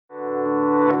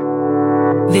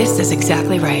This is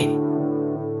exactly right.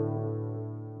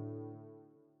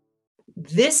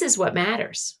 This is what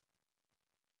matters.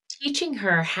 Teaching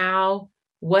her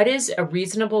what is a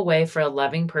reasonable way for a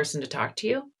loving person to talk to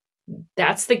you.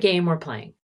 That's the game we're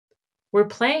playing. We're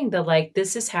playing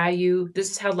this is how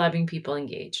loving people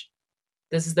engage.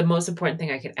 This is the most important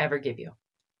thing I could ever give you.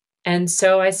 And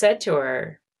so I said to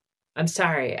her, I'm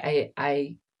sorry,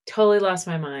 I totally lost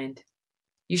my mind.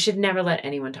 You should never let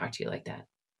anyone talk to you like that.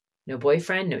 No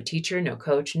boyfriend, no teacher, no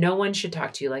coach. No one should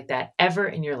talk to you like that ever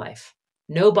in your life.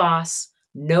 No boss,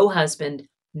 no husband,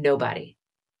 nobody.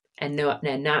 And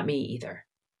not me either.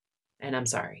 And I'm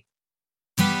sorry.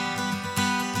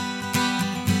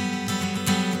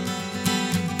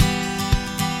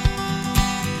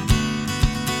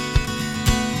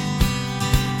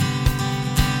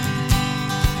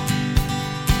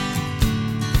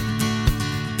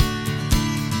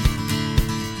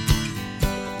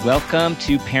 Welcome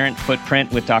to Parent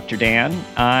Footprint with Dr. Dan.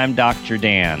 I'm Dr.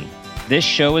 Dan. This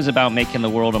show is about making the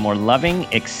world a more loving,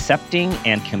 accepting,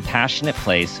 and compassionate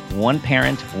place, one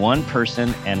parent, one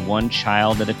person, and one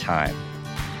child at a time.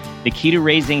 The key to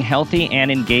raising healthy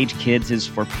and engaged kids is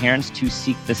for parents to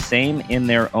seek the same in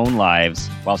their own lives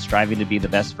while striving to be the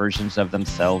best versions of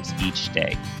themselves each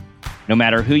day. No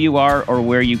matter who you are or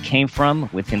where you came from,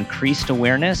 with increased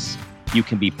awareness, you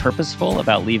can be purposeful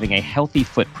about leaving a healthy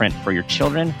footprint for your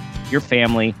children, your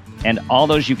family, and all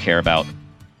those you care about,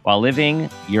 while living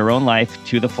your own life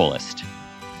to the fullest.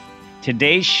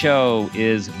 Today's show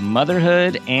is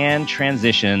Motherhood and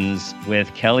Transitions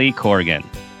with Kelly Corrigan.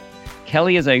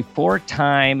 Kelly is a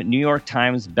 4-time New York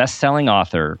Times bestselling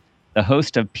author, the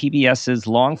host of PBS's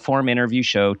long-form interview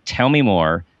show, Tell Me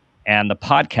More, and the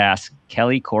podcast,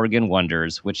 Kelly Corrigan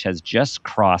Wonders, which has just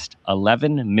crossed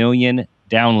 11 million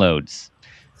downloads.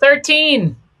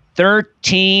 13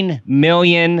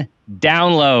 million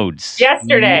downloads.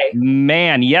 Yesterday.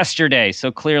 Yesterday.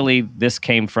 So clearly this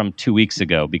came from 2 weeks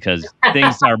ago because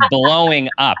things are blowing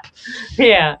up.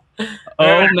 Yeah.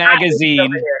 O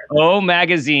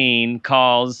Magazine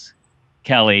calls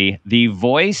Kelly the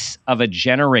voice of a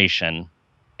generation,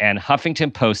 and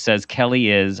Huffington Post says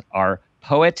Kelly is our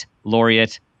poet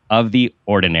laureate of the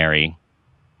ordinary.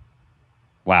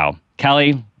 Wow.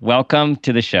 Kelly, welcome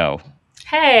to the show.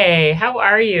 Hey, how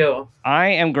are you? I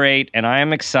am great, and I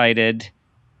am excited.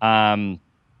 My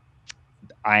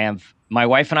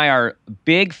wife and I are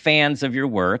big fans of your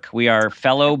work. We are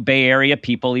fellow Bay Area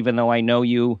people, even though I know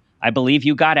you. I believe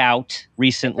you got out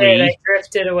recently. I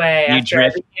drifted away after I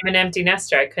became an empty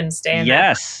nester. I couldn't stay in that.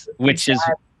 Yes, which is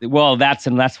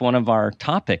that's one of our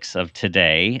topics of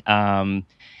today.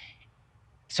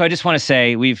 So I just want to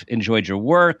say we've enjoyed your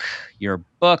work, your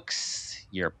books,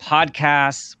 your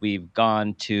podcasts. We've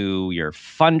gone to your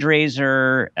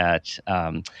fundraiser at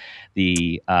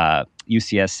the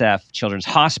UCSF Children's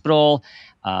Hospital.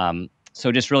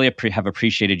 So just really have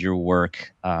appreciated your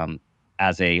work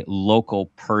as a local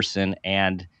person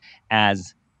and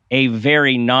as a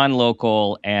very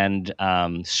non-local and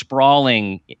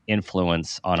sprawling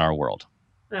influence on our world.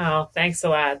 Oh, thanks a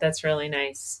lot. That's really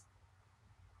nice.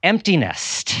 Empty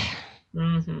nest.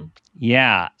 Mm-hmm.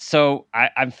 Yeah. So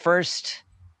I'm first,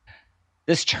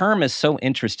 this term is so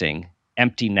interesting,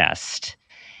 empty nest.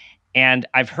 And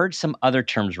I've heard some other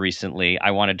terms recently. I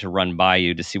wanted to run by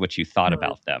you to see what you thought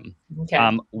about them.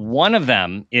 Okay. One of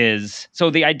them is,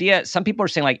 so the idea, some people are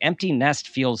saying like empty nest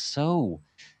feels so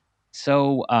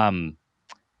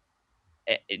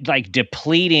like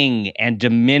depleting and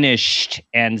diminished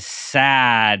and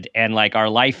sad and like our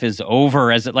life is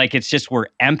over as like it's just we're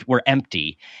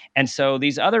empty. And so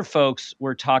these other folks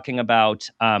were talking about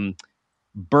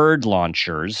bird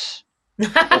launchers.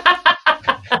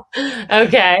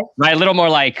 Okay. Right, a little more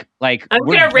like I'm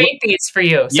going to rate these for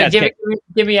you. So give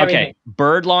me everything. Okay,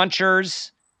 bird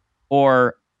launchers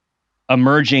or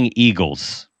emerging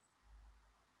eagles.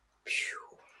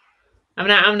 I'm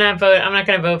not going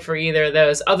to vote for either of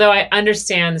those. Although I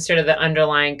understand sort of the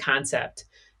underlying concept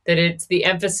that it's the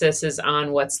emphasis is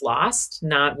on what's lost,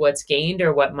 not what's gained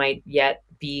or what might yet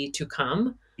be to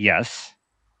come. Yes.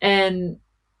 And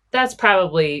that's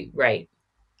probably right.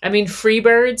 I mean, free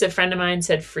birds, a friend of mine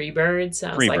said free birds.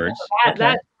 I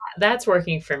was that's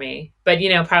working for me. But,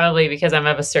 probably because I'm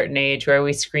of a certain age where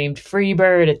we screamed free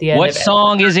bird at the end of it. What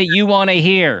song is it you want to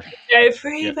hear?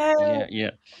 Free bird.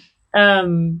 Yeah.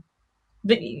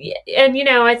 But, and,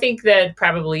 I think that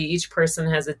probably each person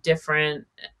has a different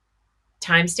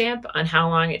timestamp on how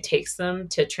long it takes them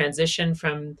to transition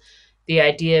from the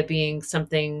idea being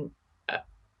something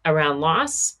around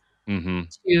loss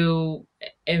to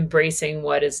embracing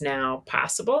what is now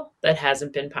possible that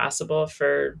hasn't been possible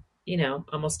for,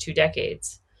 almost 2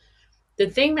 decades. The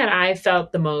thing that I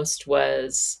felt the most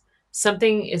was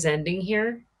something is ending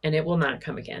here and it will not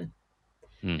come again.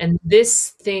 Mm. And this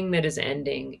thing that is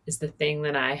ending is the thing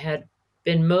that I had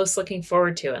been most looking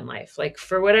forward to in life. Like,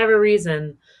 for whatever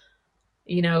reason,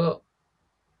 you know,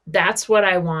 that's what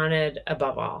I wanted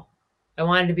above all. I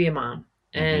wanted to be a mom,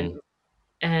 and Mm-hmm.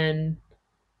 and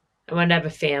I wanted to have a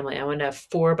family. I wanted to have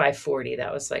 4 by 40.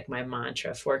 That was like my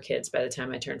mantra, 4 kids by the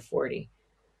time I turned 40.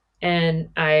 And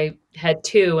I had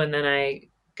two, and then I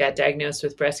got diagnosed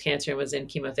with breast cancer and was in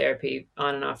chemotherapy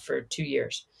on and off for 2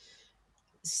 years.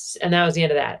 And that was the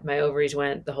end of that. My ovaries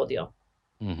went, the whole deal.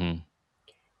 Mm-hmm.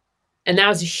 And that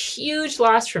was a huge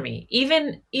loss for me,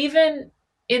 even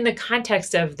in the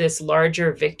context of this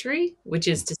larger victory, which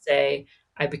is to say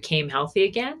I became healthy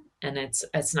again. And it's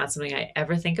not something I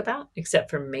ever think about, except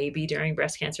for maybe during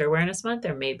breast cancer awareness month,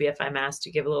 or maybe if I'm asked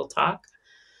to give a little talk.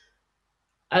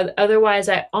 Otherwise,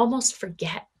 I almost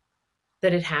forget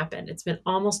that it happened. It's been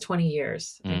almost 20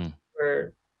 years. I think Mm.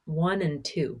 we're 1 and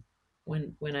 2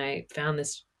 when I found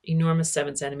this enormous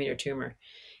 7 centimeter tumor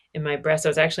in my breast. I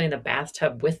was actually in the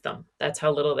bathtub with them. That's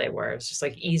how little they were. It's just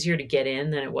like easier to get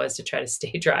in than it was to try to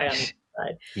stay dry on the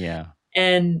inside. Yeah.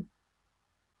 And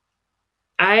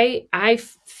I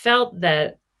felt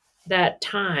that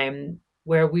time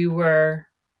where we were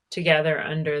together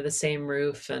under the same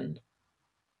roof and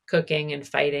cooking and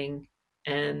fighting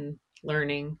and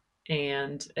learning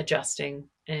and adjusting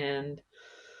and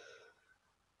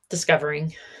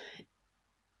discovering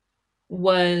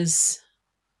was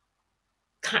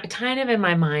kind of, in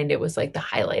my mind, it was like the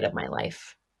highlight of my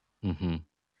life. Mm-hmm.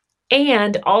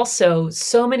 And also,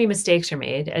 so many mistakes are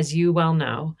made, as you well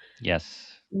know, Yes.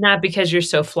 not because you're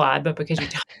so flawed, but because you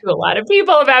talk to a lot of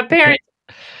people about parenting.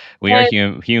 We are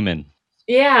And human.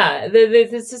 yeah,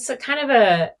 it's a kind of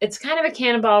a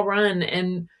cannonball run.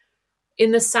 And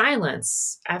in the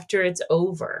silence after it's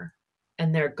over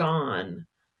and they're gone,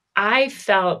 I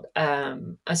felt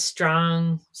a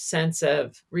strong sense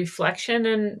of reflection,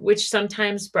 and which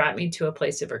sometimes brought me to a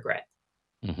place of regret.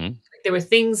 Mm-hmm. There were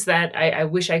things that I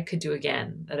wish I could do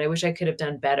again, that I wish I could have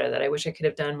done better, that I wish I could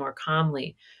have done more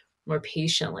calmly, more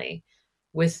patiently,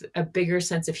 with a bigger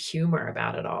sense of humor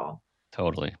about it all.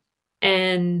 Totally.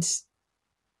 And,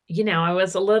 I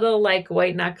was a little like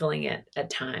white knuckling it at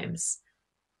times.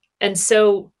 And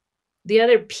so the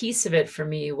other piece of it for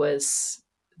me was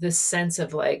this sense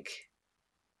of like,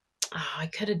 oh, I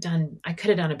could have done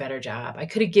a better job. I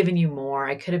could have given you more.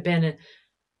 I could have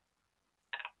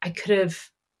I could have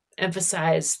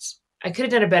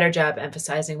done a better job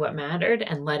emphasizing what mattered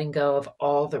and letting go of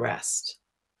all the rest.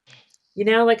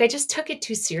 Like I just took it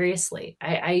too seriously.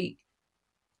 I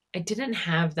didn't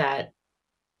have the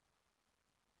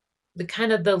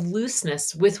kind of the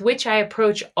looseness with which I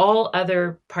approach all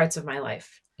other parts of my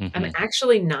life. I'm Mm-hmm.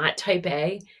 actually not type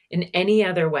A in any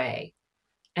other way.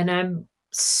 And I'm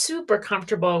super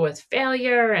comfortable with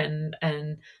failure and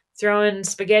throwing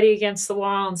spaghetti against the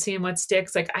wall and seeing what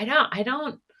sticks. Like I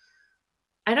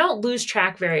don't lose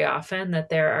track very often that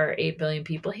there are 8 billion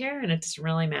people here, and it doesn't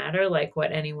really matter like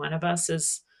what any one of us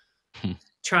is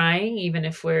trying, even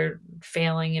if we're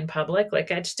failing in public.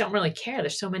 Like, I just don't really care.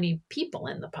 There's so many people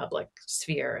in the public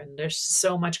sphere, and there's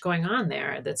so much going on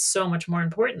there that's so much more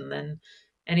important than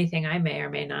anything I may or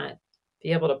may not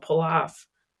be able to pull off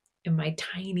in my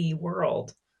tiny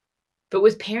world. But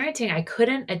with parenting, I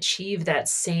couldn't achieve that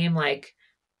same like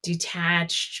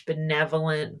detached,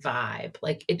 benevolent vibe.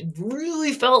 Like, it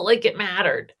really felt like it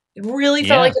mattered. It really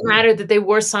felt like Yeah. it mattered that they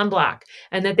wore sunblock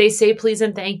and that they say please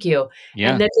and thank you and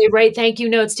Yeah. that they write thank you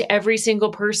notes to every single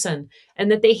person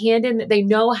and that they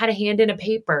know how to hand in a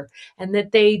paper and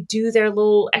that they do their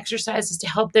little exercises to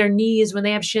help their knees when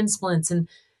they have shin splints. And,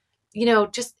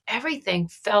 just everything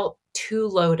felt too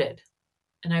loaded.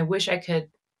 And I wish I could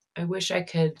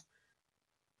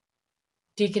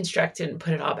deconstruct it and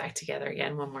put it all back together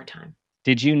again one more time.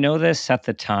 Did you know this at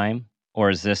the time, or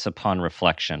is this upon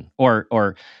reflection, or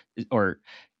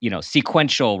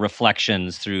sequential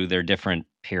reflections through their different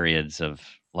periods of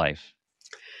life?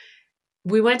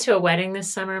 We went to a wedding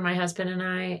this summer, my husband and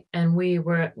I, and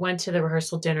went to the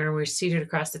rehearsal dinner. We were seated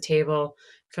across the table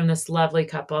from this lovely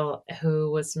couple who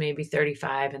was maybe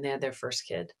 35 and they had their first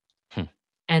kid. Hmm.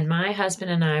 And my husband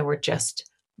and I were just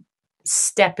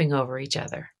stepping over each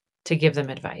other to give them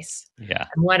advice. Yeah.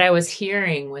 And what I was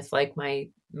hearing with like my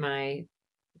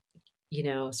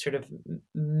sort of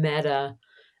meta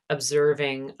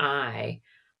observing eye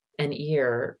and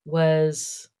ear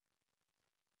was,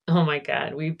 oh my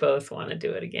God, we both want to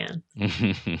do it again.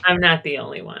 I'm not the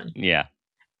only one. Yeah.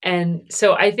 And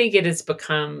so I think it has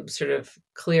become sort of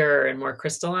clearer and more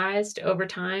crystallized over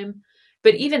time.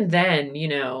 But even then,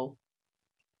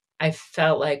 I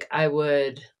felt like I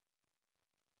would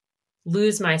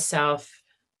lose myself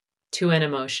to an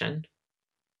emotion,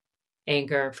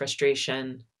 anger,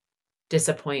 frustration,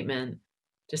 disappointment,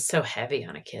 just so heavy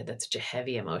on a kid. That's such a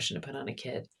heavy emotion to put on a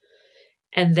kid.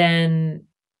 And then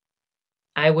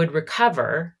I would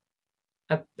recover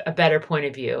a better point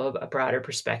of view, a broader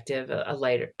perspective, a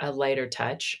lighter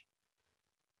touch.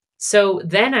 So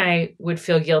then I would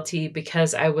feel guilty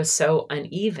because I was so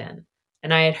uneven.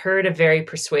 And I had heard a very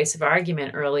persuasive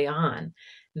argument early on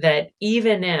that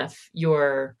even if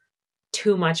you're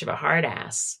too much of a hard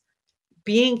ass,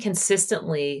 being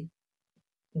consistently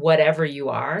whatever you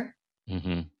are,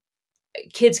 Mm-hmm.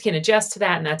 kids can adjust to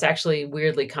that. And that's actually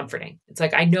weirdly comforting. It's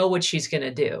like, I know what she's going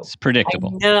to do. It's I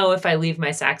predictable. know if I leave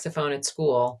my saxophone at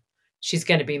school, she's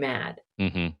going to be mad.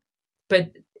 Mm-hmm.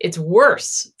 But it's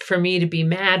worse for me to be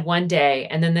mad one day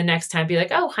and then the next time be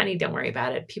like, oh, honey, don't worry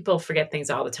about it. People forget things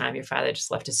all the time. Your father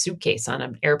just left a suitcase on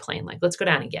an airplane. Like, let's go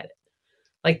down and get it.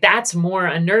 Like, that's more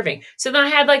unnerving. So then I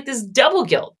had like this double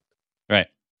guilt. Right.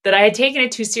 That I had taken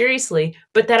it too seriously,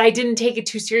 but that I didn't take it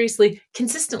too seriously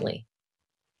consistently.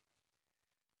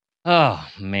 Oh,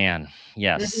 man.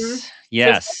 Yes. Mm-hmm.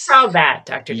 Yes. So solve that,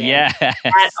 Dr. Dan. Yes.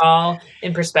 That all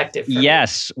in perspective for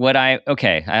yes. me. I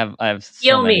have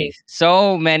so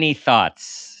many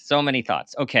thoughts. So many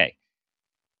thoughts. Okay.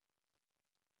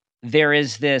 There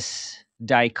is this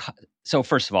so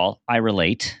first of all, I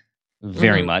relate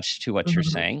very much to what you're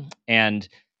saying. And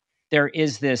there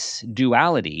is this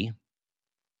duality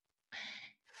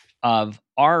of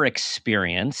our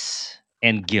experience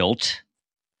and guilt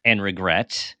and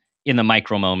regret in the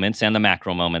micro moments and the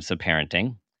macro moments of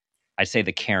parenting. I say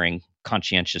the caring,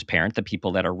 conscientious parent, the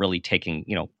people that are really taking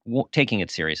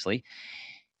it seriously.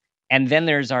 And then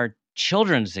there's our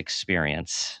children's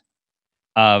experience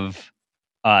of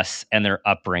us and their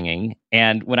upbringing.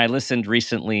 And when I listened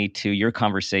recently to your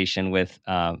conversation with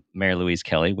Mary Louise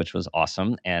Kelly, which was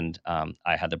awesome, and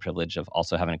I had the privilege of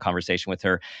also having a conversation with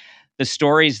her, the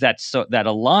stories that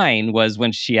align was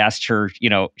when she asked her,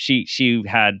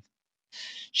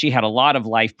 she had a lot of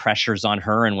life pressures on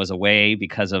her and was away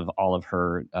because of all of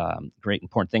her great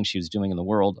important things she was doing in the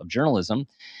world of journalism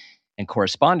and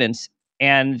correspondence.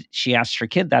 And she asked her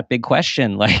kid that big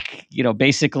question, like,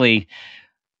 basically,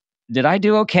 did I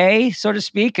do okay, so to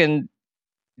speak? And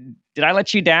did I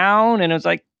let you down? And it was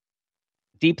like,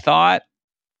 deep thought.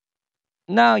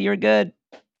 No, you're good.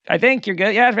 I think you're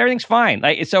good. Yeah, everything's fine.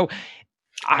 Like, so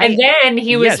and then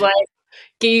he was like,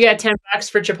 you got $10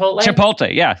 for Chipotle?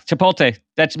 Chipotle, yeah. Chipotle.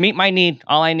 That's meet my need.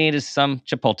 All I need is some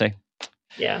Chipotle.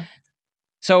 Yeah.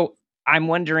 So I'm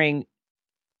wondering,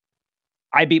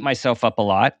 I beat myself up a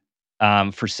lot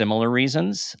for similar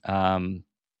reasons. And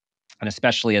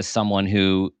especially as someone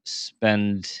who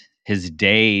spend his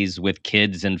days with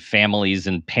kids and families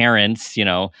and parents,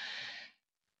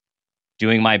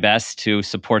 doing my best to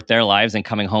support their lives and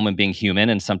coming home and being human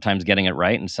and sometimes getting it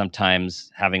right. And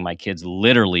sometimes having my kids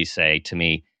literally say to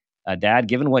me, Dad,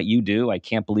 given what you do, I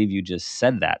can't believe you just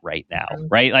said that right now.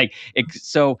 Right. Like,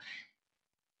 so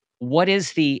what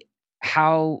is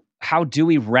how do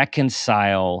we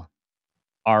reconcile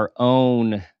our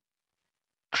own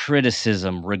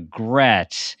criticism,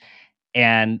 regret,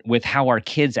 and with how our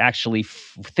kids actually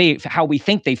how we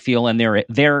think they feel and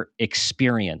their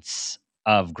experience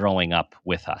of growing up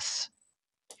with us?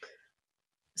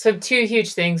 So two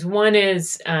huge things. One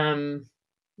is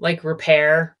like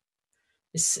repair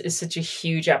is such a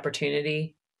huge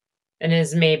opportunity and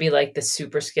is maybe like the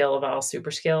super skill of all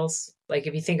super skills. Like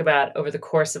if you think about over the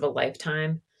course of a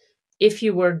lifetime, if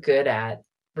you were good at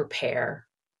repair,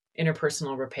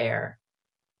 interpersonal repair,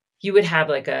 you would have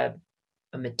like a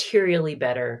materially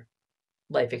better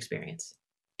life experience.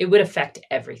 It would affect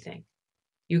everything.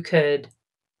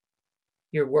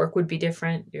 Your work would be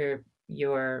different.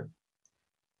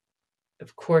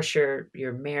 Of course, your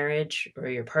marriage or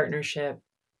your partnership,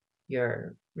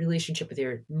 your relationship with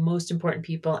your most important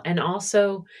people, and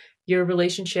also your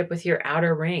relationship with your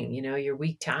outer ring, your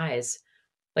weak ties.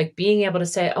 Like being able to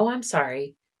say, oh, I'm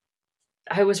sorry.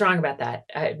 I was wrong about that.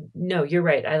 No, you're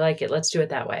right. I like it. Let's do it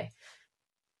that way.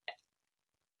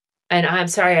 And I'm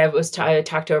sorry, I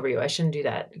talked over you. I shouldn't do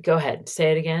that. Go ahead.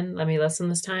 Say it again. Let me listen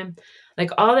this time.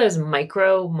 Like all those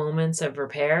micro moments of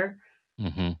repair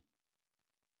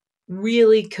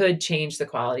really could change the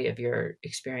quality of your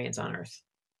experience on Earth.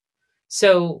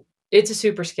 So it's a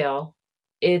super skill.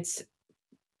 It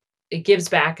gives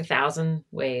back 1,000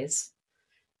 ways.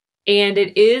 And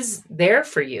it is there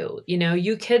for you.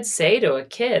 You could say to a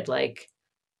kid, like,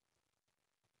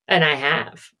 and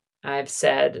I've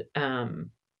said, and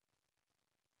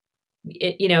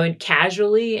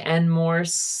casually and more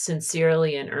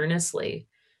sincerely and earnestly,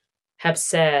 have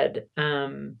said, I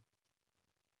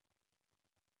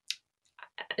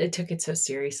took it so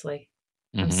seriously.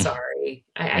 I'm sorry.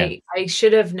 Yeah. I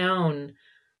should have known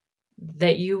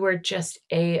that you were just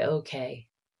A-okay,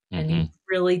 and you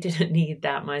really didn't need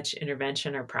that much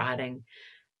intervention or prodding.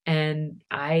 And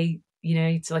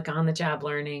it's like on the job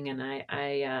learning, and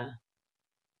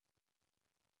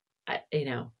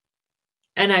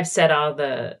and I've said all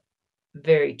the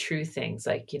very true things,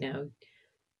 like,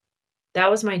 that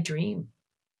was my dream.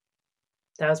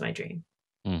 That was my dream.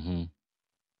 Mm-hmm.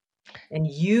 And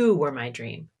you were my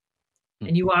dream.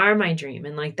 And you are my dream.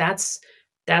 And like, that's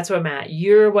what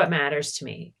you're what matters to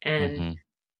me. And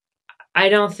I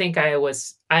don't think I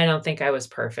was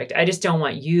perfect. I just don't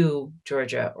want you,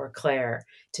 Georgia or Claire,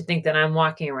 to think that I'm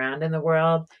walking around in the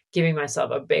world giving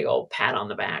myself a big old pat on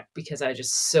the back because I'm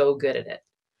just so good at it.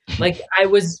 Like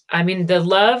the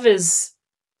love is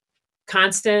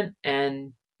constant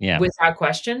and without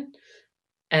question.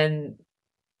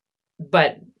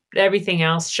 But everything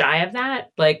else shy of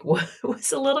that, like,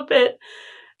 was a little bit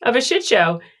of a shit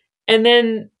show. And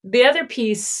then the other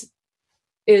piece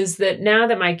is that now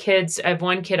that I have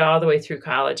one kid all the way through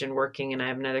college and working, and I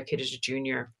have another kid as a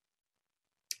junior.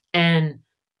 And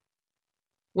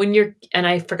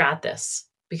I forgot this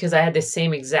because I had the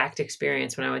same exact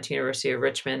experience when I went to University of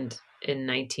Richmond in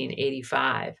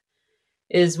 1985,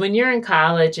 is when you're in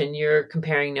college and you're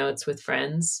comparing notes with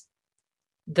friends,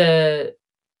 the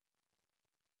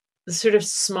sort of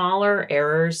smaller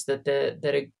errors that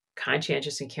a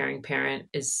conscientious and caring parent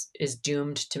is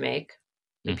doomed to make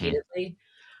repeatedly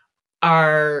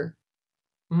are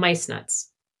mice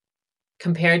nuts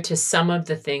compared to some of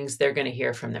the things they're going to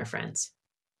hear from their friends.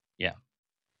 Yeah.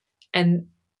 And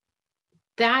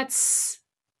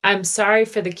I'm sorry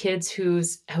for the kids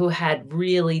who had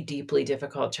really deeply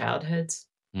difficult childhoods,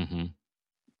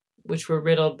 which were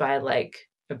riddled by like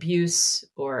abuse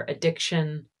or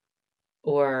addiction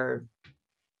or ...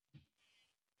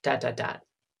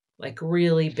 like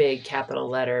really big capital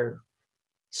letter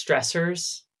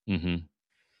stressors,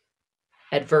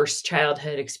 adverse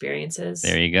childhood experiences.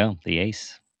 There you go. The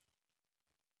ACE.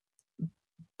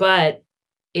 But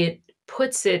it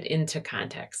puts it into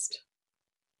context.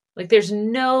 Like, there's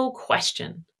no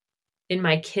question in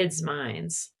my kids'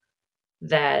 minds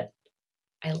that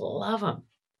I love them.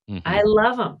 I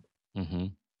love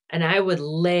them. And I would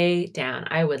lay down.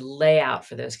 I would lay out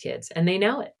for those kids. And they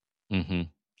know it.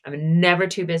 I'm never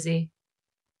too busy.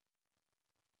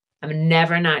 I'm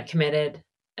never not committed.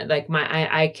 Like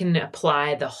I can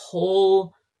apply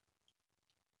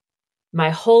my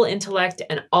whole intellect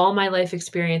and all my life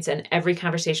experience and every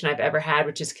conversation I've ever had,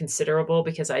 which is considerable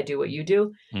because I do what you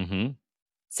do.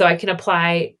 So I can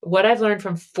apply what I've learned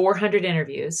from 400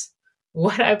 interviews,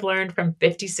 what I've learned from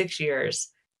 56 years,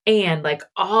 and like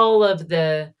all of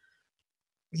the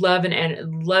love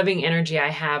and loving energy I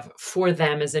have for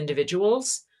them as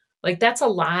individuals. Like, that's a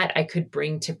lot I could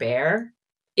bring to bear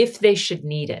if they should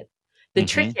need it. The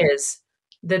trick is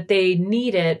that they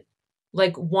need it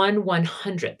like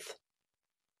 1/100th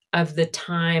of the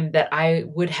time that I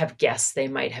would have guessed they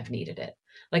might have needed it.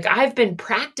 Like, I've been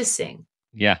practicing.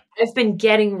 Yeah. I've been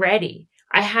getting ready.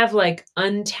 I have like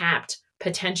untapped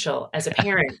potential as a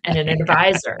parent and an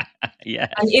advisor.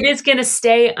 Yes. And it is going to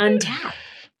stay untapped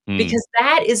because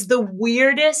that is the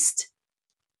weirdest,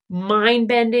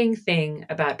 mind-bending thing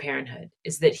about parenthood,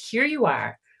 is that here you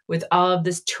are with all of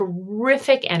this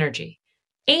terrific energy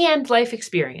and life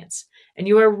experience, and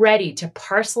you are ready to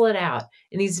parcel it out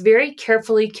in these very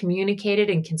carefully communicated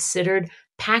and considered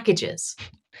packages.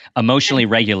 Emotionally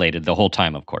regulated the whole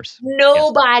time, of course.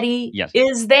 Nobody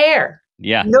is there.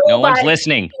 Yeah. No one's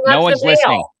listening. No one's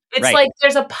listening. It's like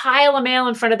there's a pile of mail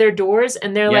in front of their doors,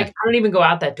 and they're like, I don't even go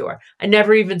out that door. I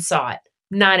never even saw it.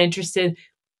 Not interested.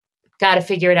 Got to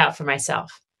figure it out for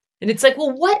myself. And it's like,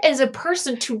 well, what is a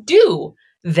person to do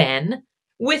then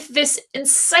with this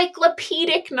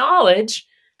encyclopedic knowledge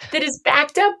that is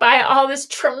backed up by all this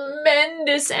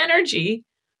tremendous energy?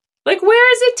 Like,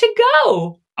 where is it to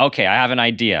go? Okay, I have an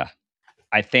idea.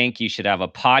 I think you should have a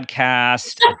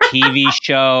podcast, a TV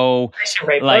show. I should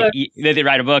write like books. they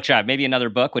write a book, maybe another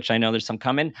book, which I know there's some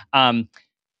coming.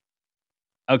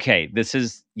 Okay, this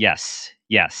is yes.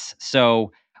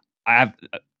 So I have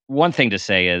one thing to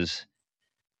say is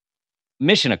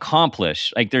mission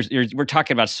accomplished. Like we're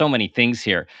talking about so many things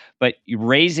here, but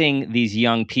raising these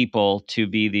young people to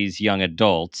be these young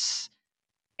adults,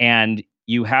 and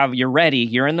you're ready,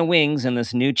 you're in the wings in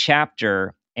this new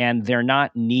chapter, and they're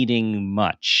not needing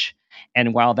much.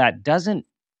 And while that doesn't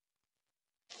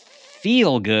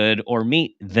feel good or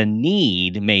meet the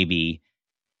need, maybe,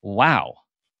 wow.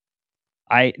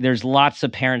 There's lots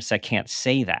of parents that can't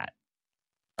say that.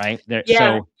 right? There, Yeah,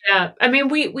 so, yeah. I mean,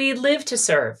 we live to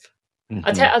serve. mhm,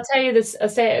 I'll tell you this.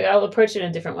 I'll approach it in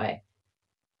a different way.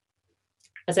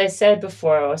 As I said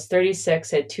before, I was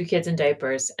 36, I had 2 kids in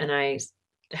diapers, and I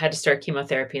had to start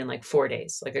chemotherapy in like 4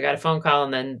 days. Like I got a phone call,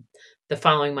 and then the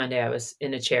following Monday, I was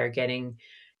in a chair getting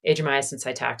Adriamycin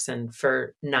Cytoxin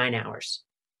for 9 hours.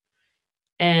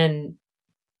 And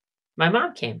my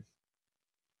mom came,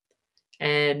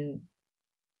 and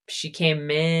she came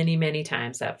many, many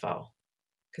times that fall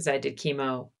because I did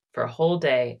chemo for a whole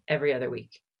day every other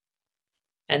week.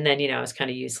 And then, I was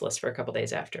kind of useless for a couple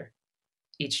days after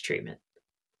each treatment.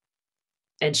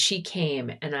 And she came,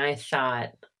 and I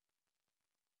thought,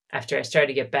 after I started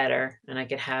to get better and I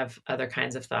could have other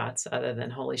kinds of thoughts other than,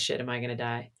 holy shit, am I going to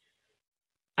die?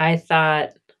 I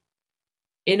thought,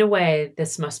 in a way,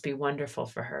 this must be wonderful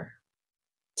for her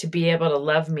to be able to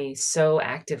love me so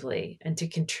actively and to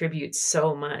contribute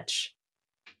so much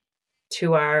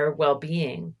to our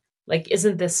well-being. Like,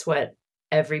 isn't this what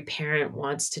every parent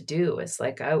wants to do? It's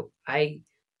like, I'm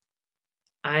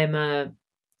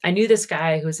I knew this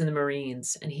guy who was in the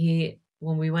Marines, and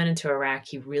when we went into Iraq,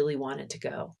 he really wanted to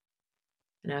go.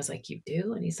 And I was like, you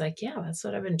do? And he's like, yeah, that's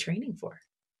what I've been training for.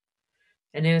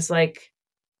 And it was like,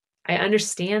 I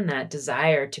understand that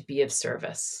desire to be of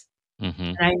service.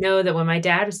 mhm, And I know that when my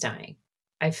dad was dying,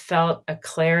 I felt a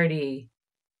clarity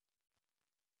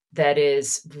that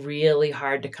is really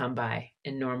hard to come by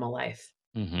in normal life.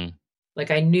 mhm,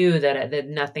 Like I knew that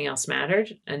nothing else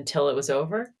mattered until it was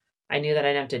over. I knew that I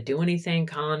didn't have to do anything,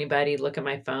 call anybody, look at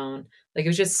my phone. Like it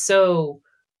was just so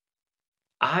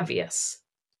obvious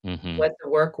mhm, what the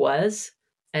work was,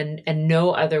 and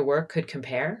no other work could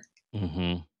compare.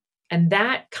 mhm, And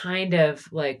that kind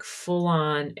of like full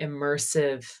on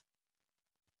immersive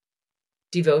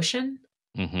devotion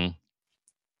mhm,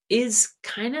 is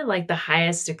kind of like the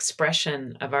highest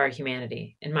expression of our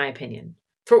humanity, in my opinion.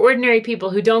 For ordinary people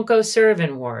who don't go serve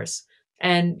in wars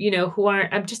and, who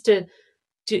aren't,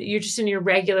 you're just in your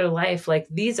regular life. Like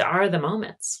these are the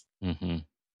moments. mhm,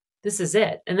 This is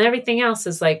it. And everything else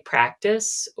is like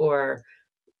practice or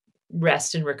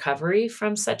rest and recovery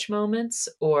from such moments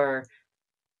or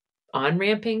on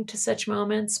ramping to such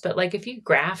moments. But like if you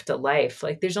graft a life,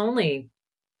 like there's only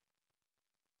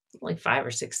like 5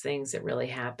 or 6 things that really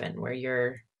happen where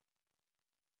you're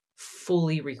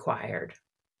fully required.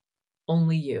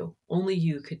 Only you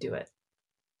could do it.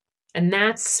 And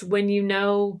that's when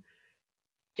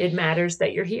it matters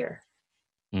that you're here.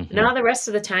 mhm. Now the rest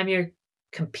of the time you're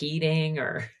competing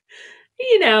or,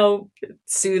 you know,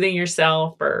 soothing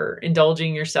yourself or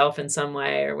indulging yourself in some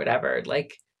way or whatever.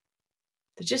 Like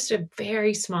there's just a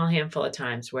very small handful of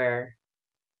times where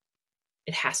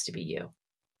it has to be you.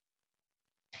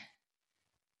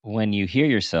 When you hear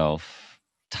yourself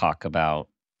talk about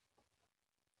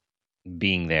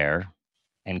being there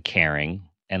and caring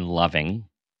and loving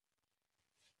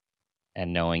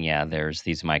and knowing, yeah, there's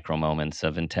these micro moments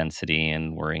of intensity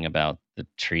and worrying about the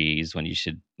trees when you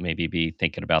should maybe be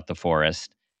thinking about the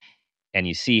forest, and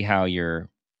you see how your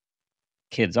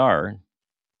kids are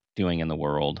doing in the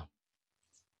world,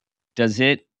 does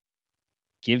it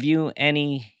give you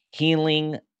any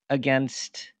healing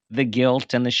against the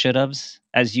guilt and the should haves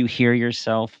as you hear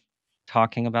yourself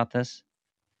talking about this?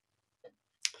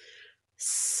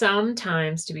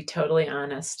 Sometimes, to be totally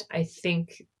honest, I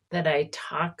think that I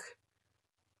talk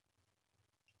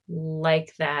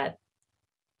like that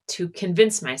to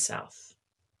convince myself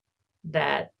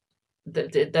that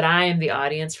that I am the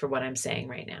audience for what I'm saying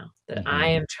right now. That I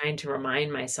Hmm. am trying to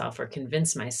remind myself or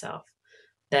convince myself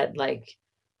that like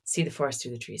see the forest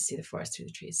through the trees, see the forest through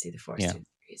the trees, see the forest Yeah. through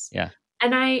the trees. Yeah.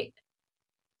 And I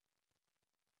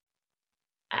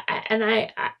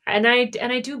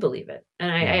do believe it.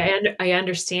 And Yeah. I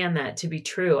understand that to be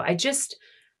true. I just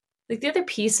like the other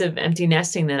piece of empty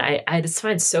nesting that I just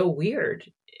find so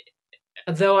weird,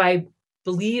 though I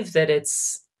believe that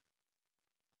it's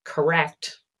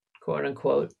correct, quote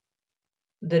unquote,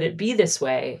 that it be this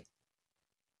way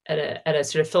at a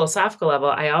sort of philosophical level.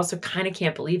 I also kind of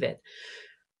can't believe it.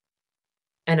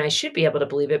 And I should be able to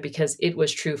believe it because it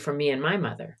was true for me and my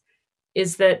mother,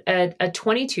 is that a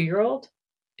 22-year-old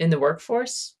in the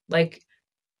workforce, like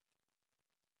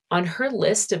on her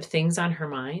list of things on her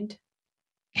mind,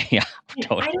 Yeah. I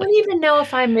Totally. don't even know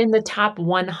if I'm in the top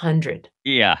 100.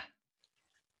 Yeah.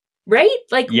 Right?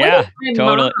 Like, what did Yeah. my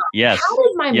mom Totally. how Yes.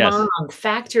 did my Yes. mom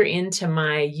factor into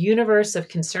my universe of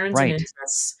concerns and Right.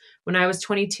 interests when I was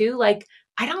 22? Like,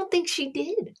 I don't think she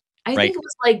did. I think Right. it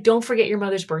was like, "Don't forget your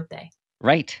mother's birthday."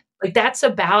 Right. Like, that's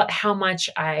about how much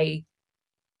I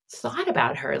thought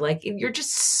about her. Like, you're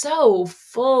just so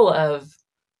full of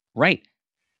Right.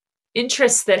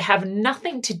 interests that have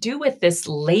nothing to do with this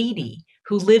lady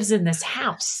who lives in this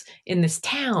house, in this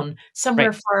town,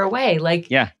 somewhere Right. far away. Like,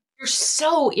 Yeah. you're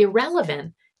so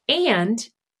irrelevant. And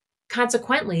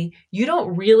consequently, you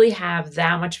don't really have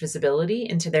that much visibility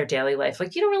into their daily life.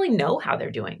 Like, you don't really know how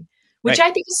they're doing, which Right.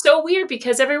 I think is so weird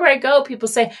because everywhere I go, people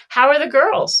say, "How are the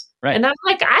girls?" Right. And I'm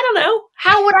like, I don't know.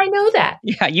 How would I know that?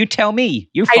 Yeah. You tell me.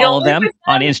 You I don't follow live them with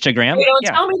on them. They Instagram. don't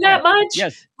Yeah. tell me Yeah. that much.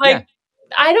 Yes. Yeah. Like,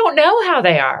 I don't know how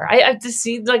they are. I just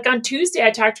see, like, on Tuesday,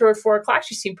 I talked to her at 4 o'clock.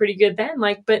 She seemed pretty good then.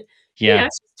 Like, but Yeah.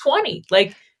 she's 20.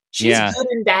 Like, she's Yeah. good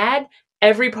and bad.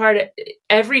 Every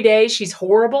day she's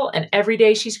horrible, and every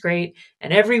day she's great.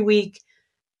 And every week,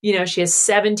 she has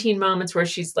 17 moments where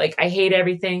she's like, I hate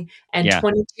everything, and Yeah.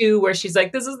 22 where she's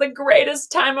like, this is the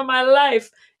greatest time of my life.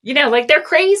 Like, they're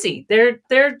crazy. They're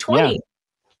Yeah. 20.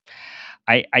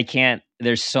 I can't.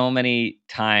 There's so many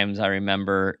times I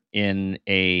remember in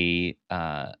a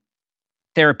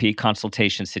therapy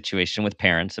consultation situation with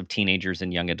parents of teenagers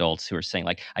and young adults who are saying,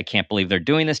 like, I can't believe they're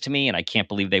doing this to me, and I can't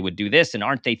believe they would do this, and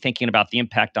aren't they thinking about the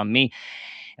impact on me?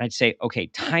 And I'd say, okay,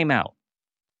 time out.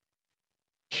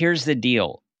 Here's the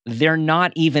deal. They're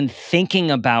not even thinking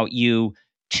about you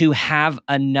to have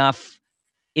enough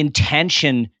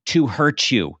intention to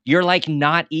hurt you. You're like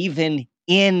not even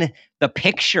in the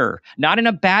picture, not in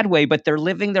a bad way, but they're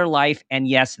living their life. And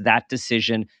yes, that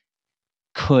decision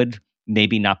could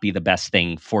maybe not be the best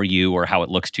thing for you or how it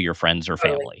looks to your friends or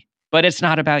Totally. family, but it's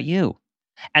not about you.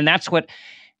 And that's what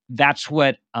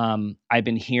I've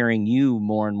been hearing you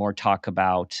more and more talk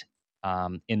about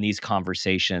in these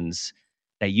conversations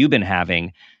that you've been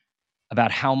having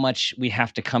about how much we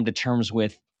have to come to terms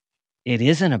with it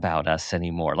isn't about us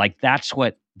anymore. Like that's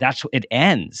what it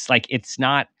ends. Like it's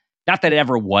not that it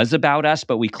ever was about us,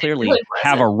 but we It clearly really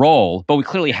have wasn't. a role. But we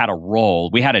clearly had a role.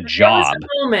 We had a There was job.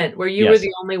 a moment where you were Yes.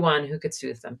 the only one who could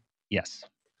soothe them. Yes.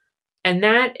 And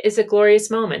that is a glorious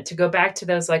moment to go back to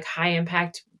those, like, high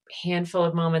impact handful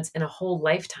of moments in a whole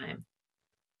lifetime.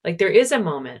 Like, there is a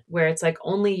moment where it's like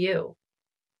only you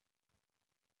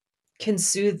can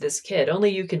soothe this kid.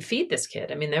 Only you can feed this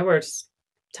kid. I mean, there was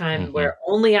time Mm-hmm. where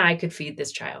only I could feed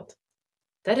this child.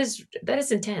 That is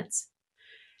intense.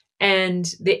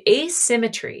 And the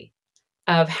asymmetry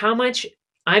of how much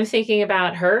I'm thinking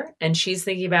about her and she's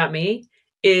thinking about me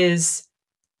is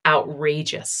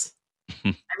outrageous.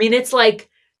 I mean, it's like,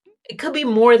 it could be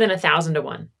more than 1,000 to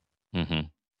 1. Mm-hmm.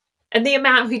 And the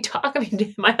amount we talk, I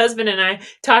mean, my husband and I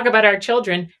talk about our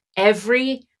children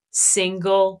every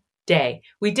single day.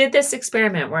 We did this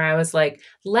experiment where I was like,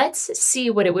 let's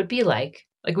see what it would be like.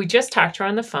 Like, we just talked to her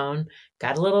on the phone,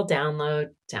 got a little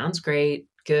download, sounds great,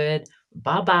 good,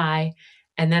 bye-bye.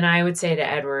 And then I would say to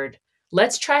Edward,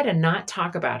 let's try to not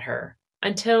talk about her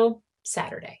until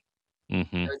Saturday.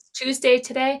 Mm-hmm. It's Tuesday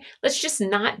today. Let's just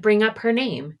not bring up her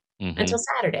name Mm-hmm. until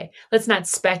Saturday. Let's not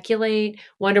speculate,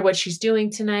 wonder what she's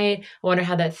doing tonight. I wonder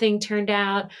how that thing turned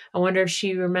out. I wonder if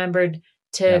she remembered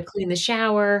to Yep. clean the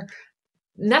shower.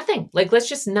 Nothing. Like, let's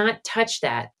just not touch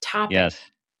that topic Yes.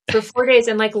 for 4 days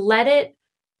and, like, let it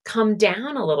come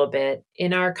down a little bit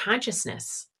in our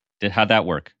consciousness. How'd that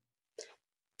work?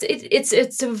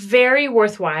 It's a very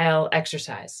worthwhile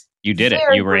exercise. You did it.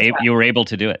 You were able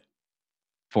to do it.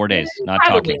 4 days, not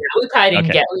Probably talking.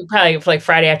 not. We probably like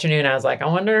Friday afternoon, I was like, I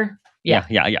wonder. Yeah.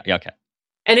 Okay.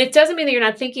 And it doesn't mean that you're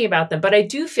not thinking about them, but I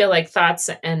do feel like thoughts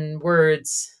and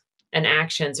words and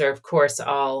actions are, of course,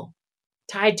 all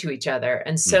tied to each other.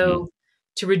 And so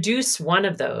to reduce one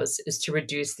of those is to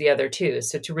reduce the other two.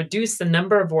 So to reduce the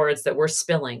number of words that we're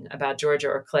spilling about Georgia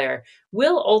or Claire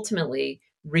will ultimately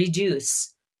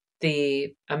reduce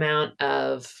the amount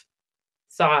of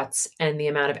thoughts and the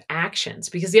amount of actions.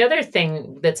 Because the other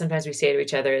thing that sometimes we say to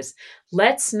each other is,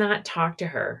 let's not talk to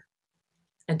her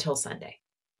until Sunday.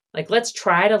 Like, let's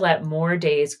try to let more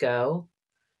days go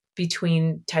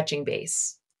between touching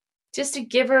base, just to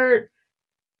give her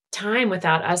time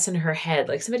without us in her head.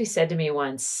 Like, somebody said to me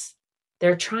once,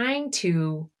 they're trying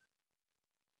to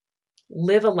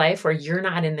live a life where you're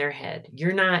not in their head.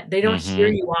 They don't hear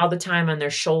you all the time on their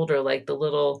shoulder, like the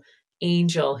little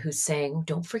angel who's saying,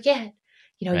 don't forget,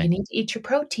 you need to eat your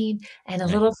protein, and a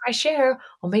little fresh air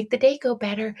will make the day go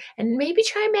better. And maybe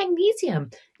try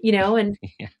magnesium, and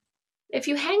if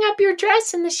you hang up your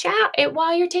dress in the shower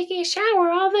while you're taking a shower,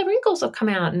 all the wrinkles will come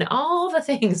out, and all the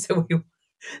things all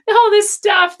this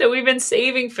stuff that we've been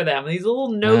saving for them, these little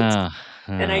notes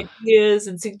and ideas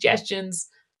and suggestions.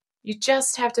 You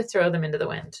just have to throw them into the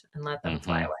wind and let them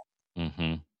fly away.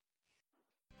 Mm-hmm.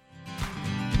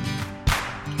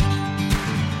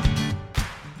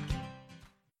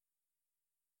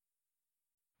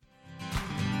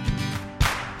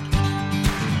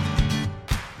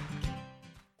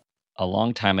 a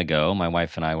long time ago, my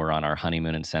wife and I were on our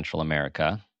honeymoon in Central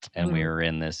America, and we Mm, were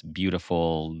in this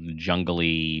beautiful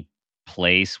jungly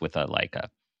place with a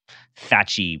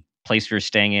thatchy place we were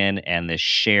staying in, and this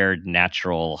shared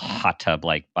natural hot tub,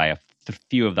 like by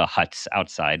few of the huts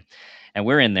outside. And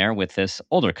we're in there with this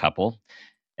older couple,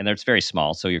 and it's very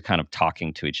small, so you're kind of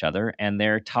talking to each other, and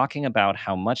they're talking about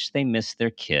how much they miss their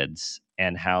kids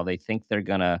and how they think they're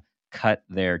gonna cut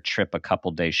their trip a couple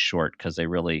days short because they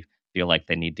really feel like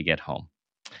they need to get home.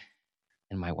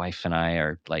 And my wife and I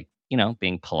are like,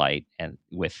 being polite and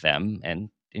with them and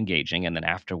engaging. And then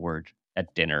afterward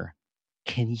at dinner,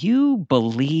 can you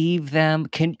believe them?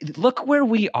 Can look where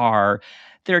we are.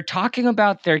 They're talking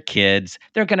about their kids.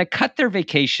 They're going to cut their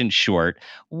vacation short.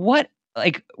 What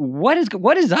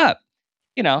is up?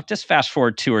 Just fast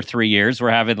forward 2 or 3 years, we're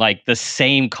having like the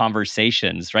same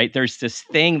conversations, right? There's this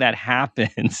thing that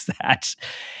happens that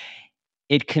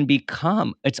it can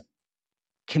become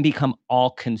all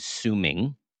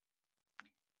consuming.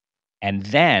 And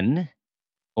then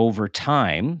over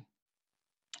time,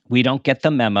 we don't get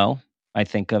the memo. I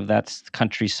think of that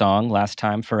country song, Last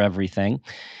Time for Everything.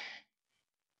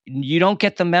 You don't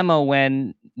get the memo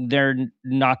when they're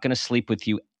not going to sleep with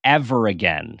you ever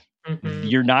again. mhm,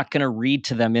 You're not going to read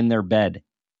to them in their bed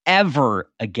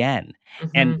ever again.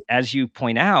 And mhm, as you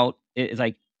point out,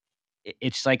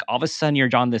 it's like all of a sudden you're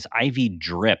on this IV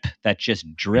drip that just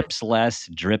mm. drips less,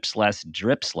 drips less,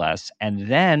 drips less. And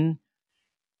then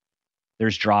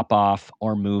there's drop off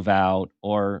or move out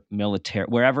or military,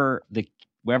 wherever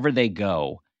they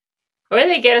go, Or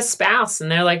they get a spouse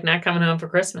and they're like not coming home for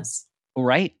Christmas.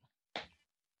 right?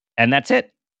 And that's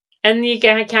it. And you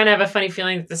kind of have a funny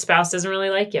feeling that the spouse doesn't really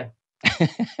like you.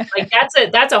 Like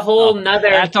that's a Oh, whole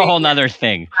nother that's a thing whole that's nother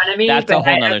thing. in front of me. That's But a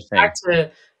whole I've nother thing. talked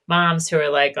to moms who are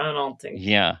like, I don't think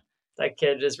Yeah. that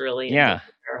kid is really into Yeah.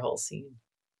 our whole scene.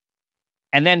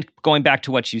 And then going back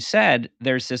to what you said,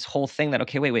 there's this whole thing that,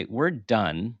 okay, wait, we're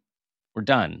done. We're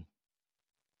done.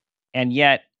 And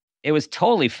yet it was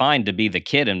totally fine to be the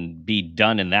kid and be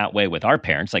done in that way with our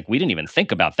parents. Like we didn't even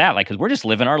think about that. Like, cause we're just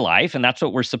living our life and that's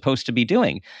what we're supposed to be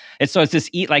doing. And so it's this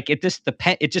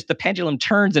the pendulum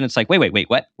turns and it's like, wait,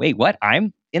 what? Wait, what?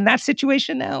 I'm in that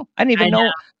situation now. I didn't I even know.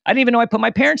 know. I didn't even know I put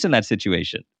my parents in that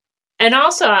situation. And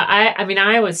also, I mean,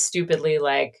 I was stupidly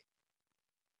like,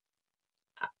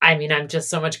 I mean, I'm just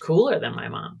so much cooler than my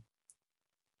mom.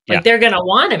 Yeah, Like they're gonna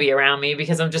want to be around me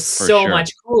because I'm just for so sure.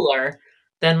 much cooler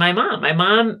than my mom. My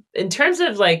mom, in terms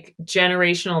of like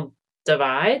generational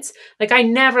divides, like I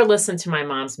never listened to my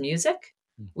mom's music.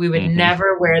 We would Hmm.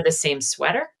 never wear the same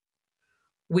sweater.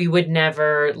 We would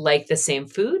never like the same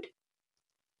food.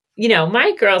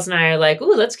 My girls and I are like,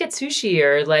 "Ooh, let's get sushi,"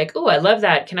 or like, "Ooh, I love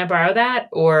that. Can I borrow that?"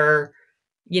 Or,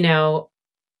 you know,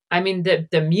 I mean,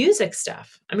 the music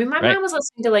stuff. I mean, my Right, mom was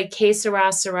listening to like Que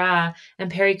Sera Sera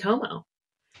and Perry Como,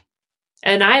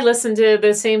 and I listened to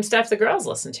the same stuff the girls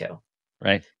listen to.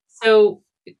 right. So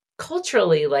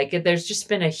culturally, like, there's just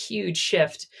been a huge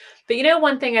shift. But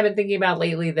one thing I've been thinking about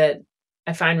lately that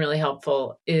I find really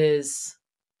helpful is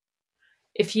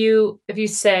if you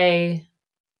say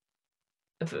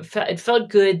if it felt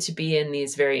good to be in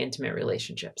these very intimate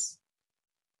relationships.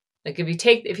 Like if you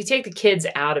take the kids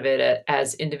out of it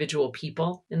as individual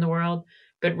people in the world,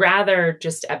 but rather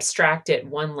just abstract it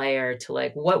one layer to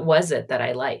like what was it that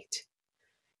I liked?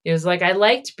 It was like I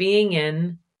liked being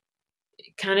in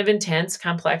kind of intense,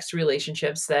 complex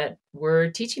relationships that were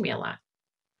teaching me a lot.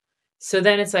 So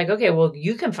then it's like, okay, well,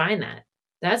 you can find that.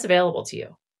 That's available to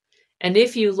you. And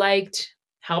if you liked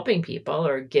helping people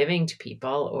or giving to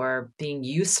people or being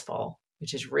useful,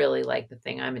 which is really like the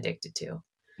thing I'm addicted to,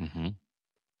 Hmm.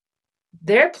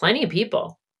 there are plenty of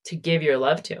people to give your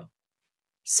love to.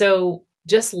 So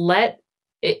just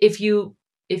if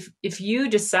you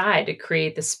decide to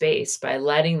create the space by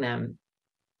letting them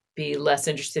be less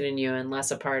interested in you and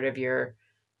less a part of your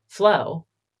flow,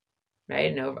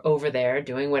 right? And over there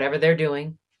doing whatever they're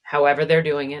doing, however they're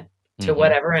doing it, to Hmm.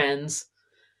 whatever ends.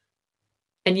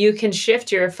 And you can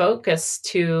shift your focus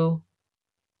to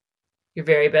your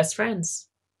very best friends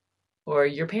or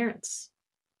your parents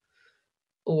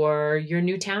or your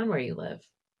new town where you live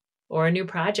or a new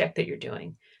project that you're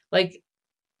doing. Like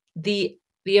the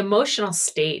the emotional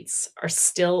states are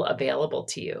still available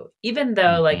to you, even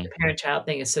though like Hmm. the parent-child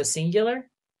thing is so singular.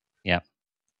 Yeah.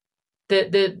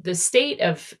 The state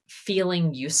of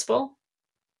feeling useful,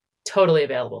 totally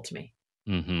available to me.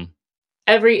 Hmm.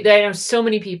 I know so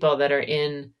many people that are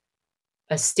in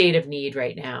a state of need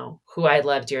right now who I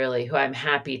love dearly, who I'm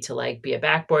happy to like be a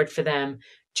backboard for them,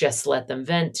 just let them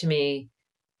vent to me,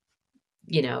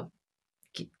 you know,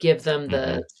 give them the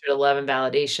Hmm. sort of love and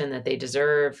validation that they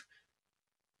deserve.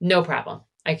 No problem.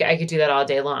 I could do that all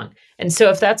day long. And so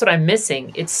if that's what I'm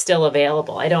missing, it's still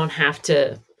available. I don't have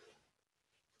to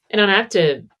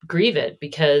grieve it,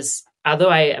 because although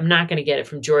I am not going to get it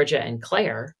from Georgia and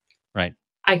Claire, Right.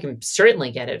 I can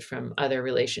certainly get it from other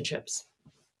relationships.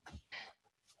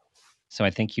 So I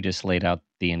think you just laid out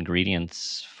the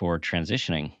ingredients for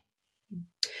transitioning.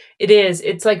 It is.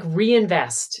 It's like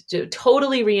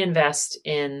totally reinvest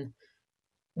in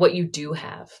what you do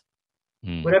have.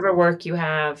 Mm. Whatever work you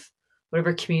have,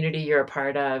 whatever community you're a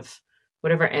part of,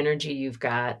 whatever energy you've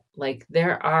got, like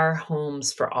there are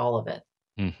homes for all of it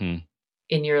Mm-hmm.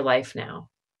 in your life now.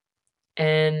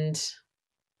 And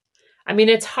I mean,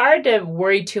 it's hard to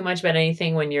worry too much about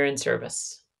anything when you're in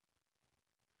service.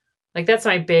 Like that's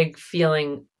my big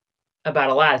feeling about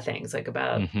a lot of things, like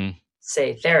about, Mm-hmm.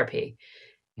 say, therapy,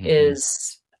 Mm-hmm.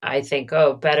 is I think,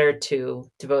 oh, better to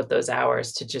devote those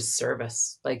hours to just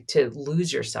service, like to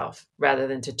lose yourself rather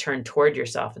than to turn toward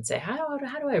yourself and say, how do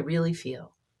I really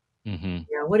feel? Mm-hmm.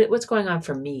 You know, what's going on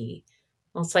for me?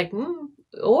 Well, it's like,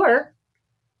 or,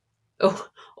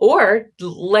 or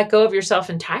let go of yourself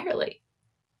entirely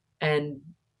and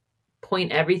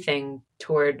point everything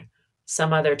toward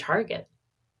some other target.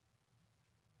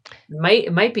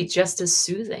 It might be just as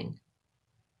soothing.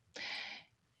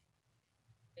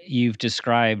 You've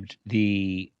described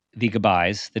the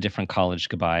goodbyes, the different college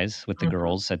goodbyes with the Mhm,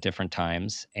 girls at different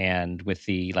times, and with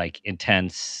the like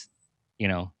intense,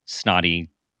 snotty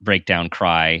breakdown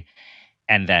cry,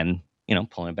 and then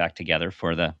pulling it back together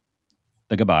for the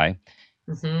goodbye.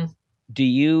 mhm. Do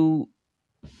you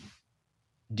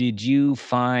Did you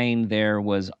find there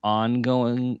was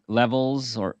ongoing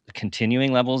levels or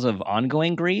continuing levels of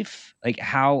ongoing grief? Like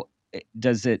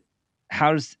does it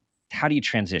how does how do you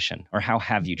transition, or how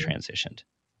have you Mhm. transitioned?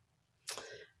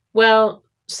 Well,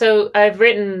 so I've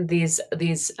written these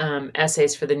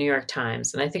essays for the New York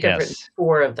Times, and I think I've written Yes.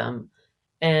 4 of them.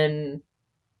 And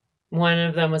one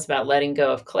of them was about letting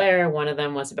go of Claire. One of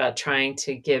them was about trying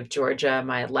to give Georgia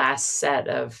my last set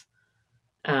of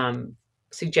um,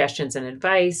 suggestions and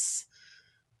advice.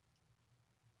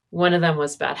 One of them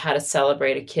was about how to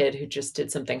celebrate a kid who just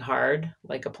did something hard,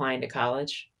 like applying to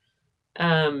college.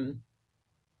 Um,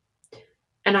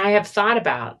 and I have thought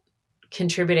about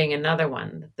contributing another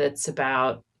one that's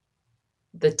about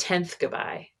the 10th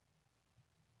goodbye,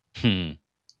 Hmm.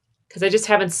 because I just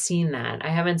haven't seen that. I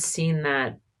haven't seen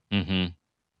that Mm-hmm.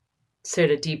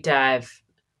 sort of deep dive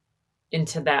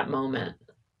into that moment.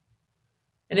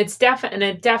 And it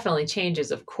definitely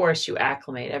changes. Of course, you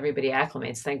acclimate. Everybody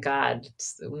acclimates. Thank God.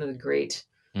 It's Mm-hmm. one of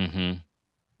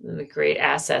the great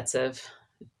assets of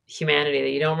humanity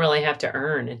that you don't really have to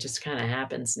earn. It just kind of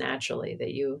happens naturally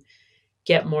that you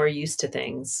get more used to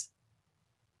things.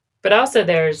 But also,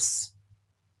 there's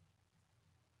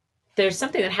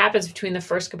something that happens between the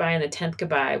first goodbye and the 10th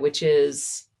goodbye, which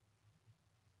is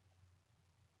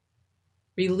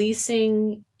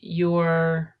releasing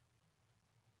your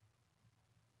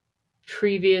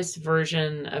previous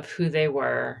version of who they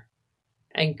were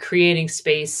and creating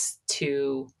space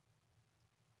to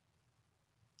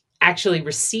actually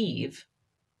receive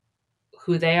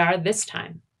who they are this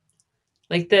time.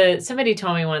 Like somebody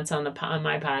told me once on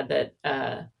my pod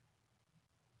that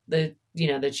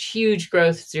the huge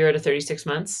growth 0 to 36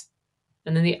 months,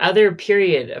 and then the other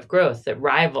period of growth that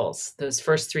rivals those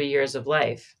first 3 years of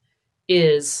life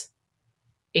is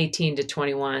 18 to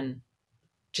 21,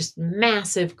 just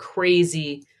massive,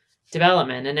 crazy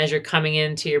development. And as you're coming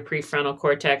into your prefrontal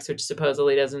cortex, which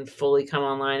supposedly doesn't fully come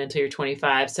online until you're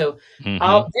 25. So Mm-hmm.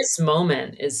 all this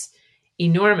moment is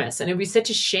enormous. And it'd be such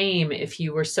a shame if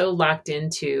you were so locked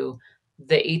into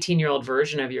the 18-year-old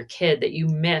version of your kid that you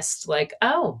missed, like,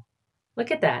 oh,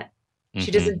 look at that.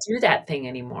 She Mm-hmm. doesn't do that thing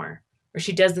anymore. Or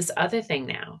she does this other thing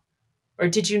now. Or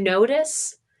did you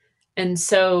notice? And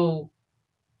so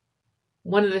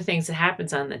one of the things that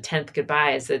happens on the 10th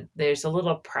goodbye is that there's a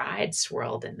little pride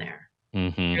swirled in there.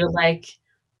 Mm-hmm. You're like,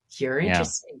 you're Yeah.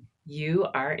 interesting. You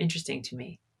are interesting to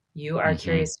me. You are Mm-hmm.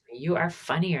 curious to me. You are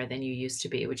funnier than you used to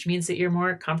be, which means that you're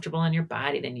more comfortable in your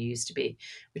body than you used to be,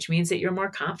 which means that you're more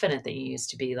confident than you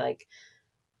used to be. Like,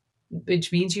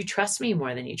 which means you trust me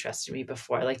more than you trusted me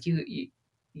before. Like you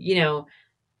know,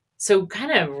 so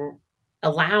kind of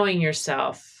allowing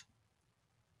yourself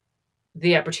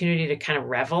the opportunity to kind of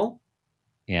revel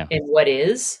Yeah. in what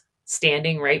is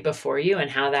standing right before you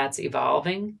and how that's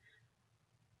evolving,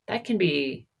 that can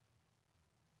be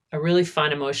a really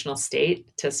fun emotional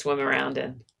state to swim around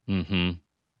in. Mm-hmm.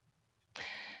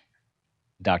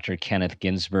 Dr. Kenneth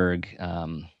Ginsburg,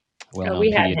 Oh, well-known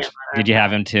we had him pediatrician. on our Did you pod.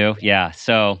 have him too? Yeah.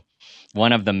 So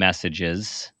one of the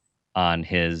messages on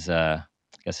his, I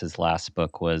guess his last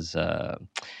book was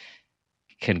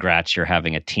congrats, you're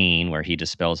having a teen, where he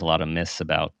dispels a lot of myths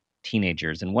about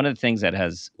teenagers. And one of the things that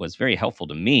was very helpful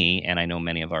to me, and I know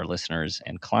many of our listeners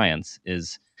and clients,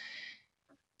 is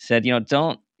said,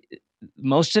 don't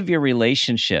most of your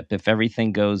relationship, if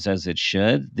everything goes as it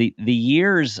should, the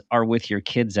years are with your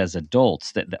kids as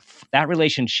adults. That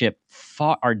relationship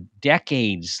are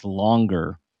decades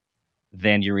longer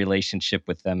than your relationship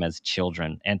with them as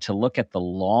children. And to look at the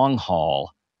long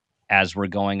haul as we're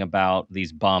going about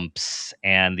these bumps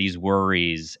and these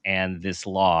worries and this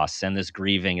loss and this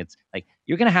grieving, it's like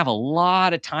you're going to have a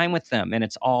lot of time with them, and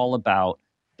it's all about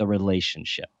the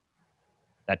relationship.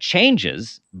 That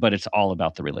changes, but it's all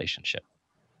about the relationship.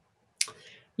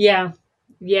 Yeah.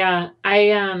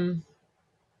 I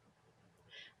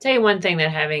tell you one thing,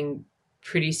 that having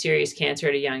pretty serious cancer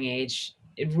at a young age,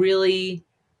 it really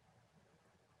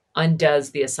undoes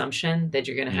the assumption that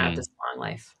you're going to have this long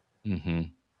life. Mm-hmm.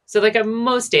 So like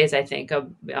most days I think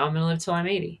I'm going to live till I'm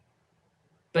 80.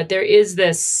 But there is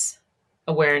this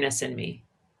awareness in me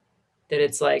that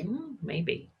it's like,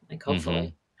 maybe, like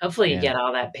hopefully you get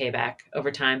all that payback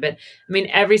over time. But I mean,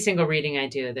 every single reading I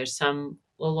do, there's some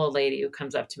little old lady who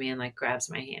comes up to me and like grabs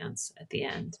my hands at the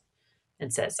end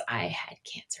and says, I had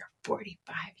cancer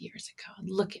 45 years ago. And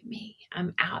look at me.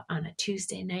 I'm out on a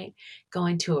Tuesday night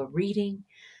going to a reading,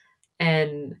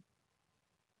 and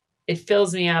it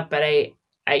fills me up. But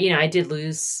I did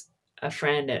lose a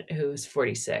friend who was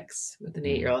 46 with an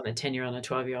 8-year-old and a 10-year-old and a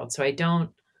 12-year-old. So I don't,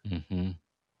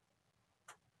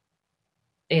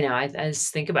 I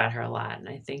just think about her a lot, and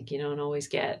I think, don't always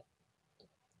get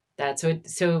that.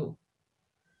 So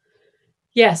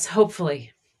yes,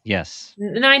 hopefully. Yes.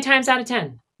 9 times out of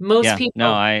 10. Most people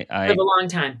I live a long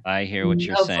time. I hear what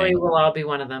you're Hopefully saying. we'll all be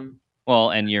one of them.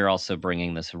 Well, and you're also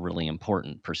bringing this really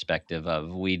important perspective of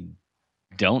we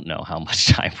don't know how much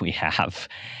time we have.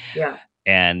 Yeah.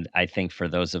 And I think for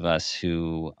those of us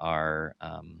who are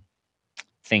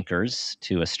thinkers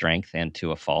to a strength and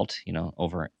to a fault,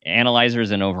 over analyzers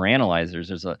and over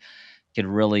analyzers, could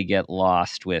really get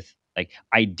lost with, like,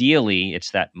 ideally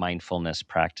it's that mindfulness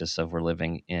practice of we're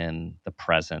living in the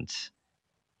present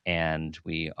and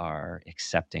we are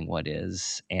accepting what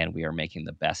is and we are making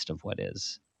the best of what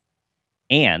is.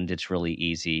 And it's really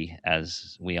easy,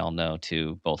 as we all know,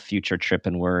 to both future trip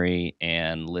and worry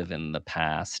and live in the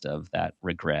past of that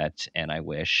regret and I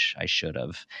wish I should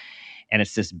have. And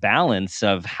it's this balance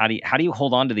of how do you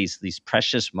hold on to these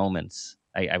precious moments.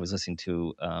 I was listening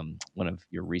to one of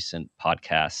your recent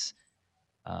podcasts.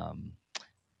 I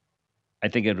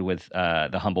think it was with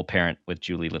The Humble Parent with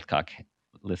Julie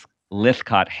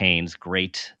Lithcott Haynes,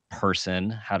 great person,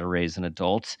 How to Raise an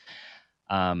Adult.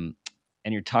 And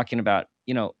you're talking about,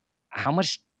 how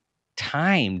much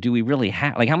time do we really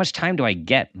have? Like, how much time do I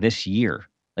get this year?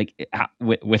 Like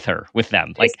with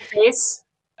them, like face.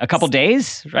 A couple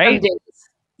days, right? Some days.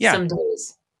 Yeah. Some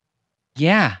days.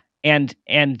 Yeah. And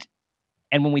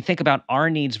when we think about our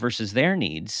needs versus their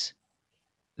needs,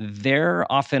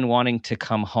 they're often wanting to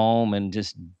come home and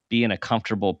just be in a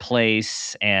comfortable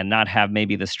place and not have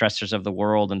maybe the stressors of the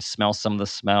world and smell some of the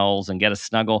smells and get a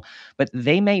snuggle. But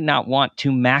they may not want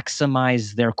to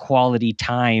maximize their quality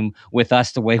time with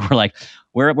us the way we're like,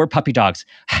 we're puppy dogs.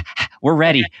 We're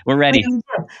ready. We're ready.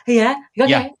 Yeah.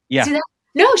 Okay. Yeah. See that?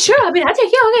 No, sure. I mean, I'll take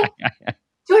you. Okay. Do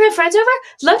you want to have friends over?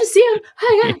 Love to see them.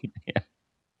 Hi, yeah.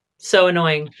 So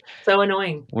annoying.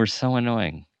 We're so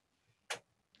annoying.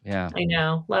 Yeah. I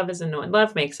know. Love is annoying.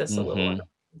 Love makes us a little annoying.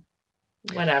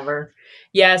 Whatever.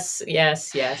 Yes. Agree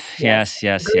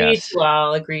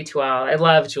to all. I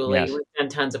love Julie. Yes. We've done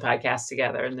tons of podcasts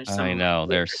together, and I know.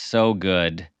 They're so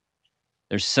good.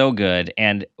 They're so good.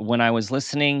 And when I was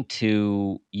listening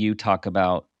to you talk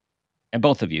about, and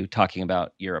both of you talking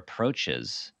about your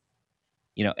approaches,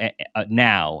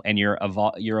 now and your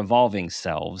evolving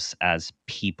selves as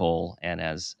people and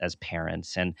as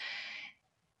parents,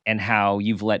 and how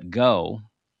you've let go,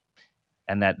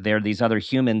 and that they're these other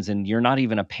humans, and you're not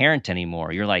even a parent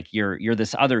anymore. You're like you're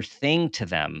this other thing to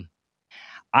them.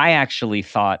 I actually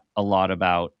thought a lot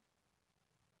about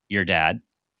your dad.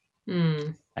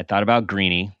 I thought about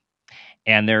Greenie,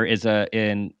 and there is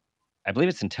I believe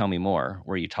it's in Tell Me More,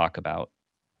 where you talk about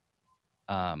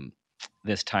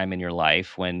this time in your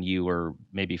life when you were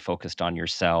maybe focused on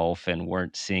yourself and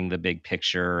weren't seeing the big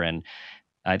picture. And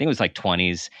I think it was like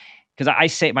 20s.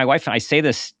 Because my wife and I say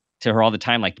this to her all the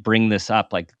time, like, bring this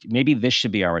up. Like, maybe this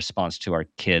should be our response to our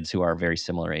kids who are very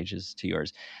similar ages to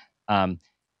yours. I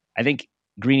think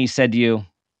Greenie said to you,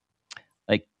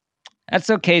 like, that's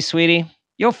okay, sweetie.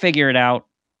 You'll figure it out.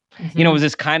 Mm-hmm. It was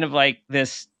this kind of like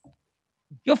this,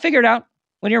 you'll figure it out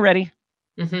when you're ready.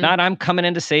 Mm-hmm. Not, I'm coming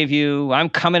in to save you. I'm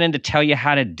coming in to tell you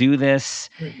how to do this.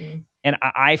 Mm-hmm. And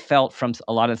I felt from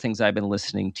a lot of things I've been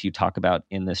listening to you talk about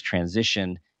in this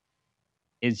transition,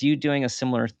 is you doing a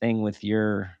similar thing with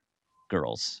your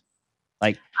girls?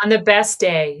 Like, On the best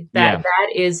day, yeah. that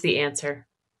is the answer.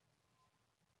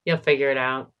 You'll figure it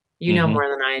out. You know more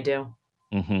than I do.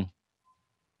 Mm-hmm.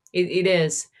 It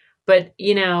is. But,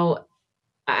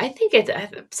 I think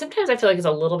sometimes I feel like it's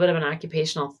a little bit of an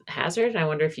occupational hazard. And I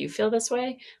wonder if you feel this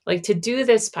way. Like to do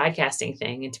this podcasting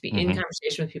thing and to be in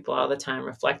conversation with people all the time,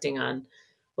 reflecting on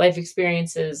life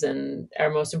experiences and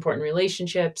our most important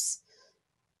relationships.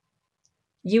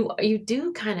 You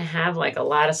do kind of have like a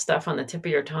lot of stuff on the tip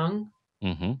of your tongue.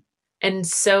 Mm-hmm. And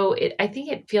so I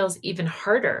think it feels even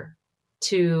harder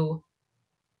to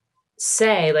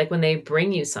say, like when they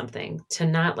bring you something, to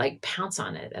not like pounce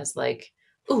on it as like,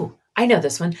 ooh, I know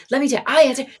this one. Let me tell you, I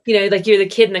answer, like you're the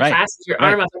kid in the Right. class with your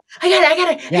Right. arm up. I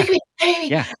got it. Yeah. Hey,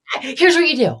 Yeah. here's what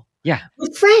you do. Yeah.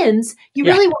 With friends, you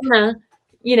Yeah. really want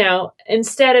to,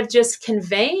 instead of just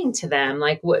conveying to them,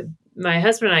 like what my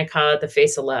husband and I call it the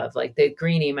face of love, like the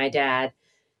greenie, my dad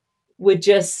would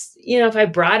just, if I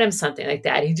brought him something like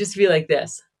that, he'd just be like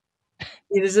this.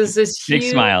 This is this Big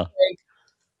huge, smile. like,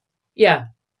 yeah,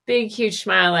 big, huge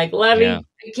smile, like, Lovey, Yeah.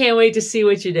 I can't wait to see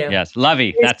what you do. Yes. Lovey.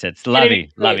 It's That's it. It's gonna be Lovey.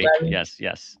 great, Lovey. Lovey. Yes.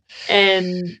 Yes.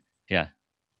 And Yeah.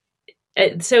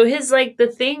 so his, like, the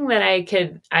thing that I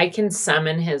can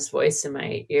summon his voice in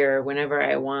my ear whenever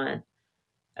I want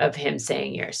of him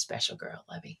saying, "You're a special girl,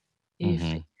 Lovey. You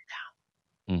figure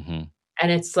it out." Mm-hmm.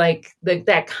 And it's like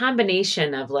that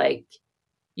combination of like,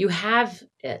 you have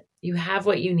it, you have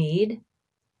what you need,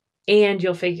 and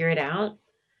you'll figure it out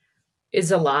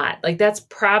is a lot. Like that's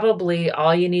probably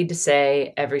all you need to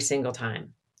say every single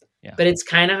time. Yeah. But it's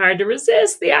kind of hard to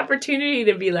resist the opportunity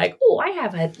to be like, oh, I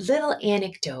have a little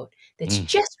anecdote that's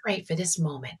just right for this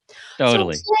moment.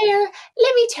 Totally. So Claire,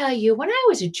 let me tell you, when I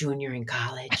was a junior in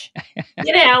college, and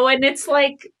it's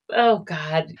like, oh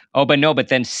God. Oh, but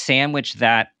then sandwich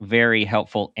that very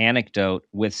helpful anecdote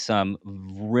with some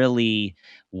really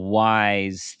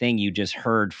wise thing you just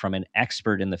heard from an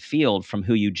expert in the field from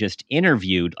who you just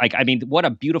interviewed. Like, I mean, what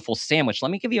a beautiful sandwich.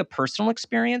 Let me give you a personal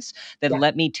experience, then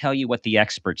let me tell you what the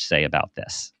experts say about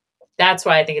this. That's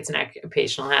why I think it's an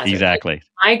occupational hazard. Exactly. Like,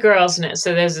 my girls,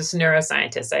 so there's this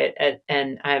neuroscientist,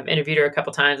 and I've interviewed her a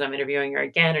couple times. I'm interviewing her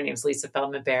again. Her name's Lisa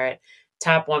Feldman Barrett,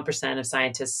 top 1% of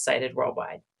scientists cited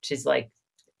worldwide. She's like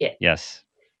it. Yes.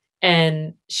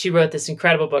 And she wrote this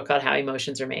incredible book called How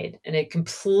Emotions Are Made. And it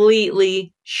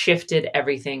completely shifted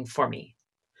everything for me.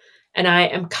 And I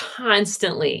am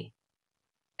constantly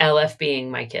LFBing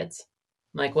my kids.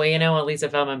 I'm like, well, you know what Lisa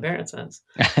Feldman Barrett says.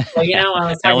 Well, I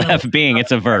was talking LF being,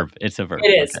 it's a verb. It's a verb. It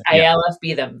is. Okay. I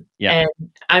LFB them. Yeah. And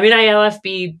I mean, I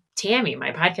LFB Tammy,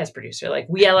 my podcast producer. Like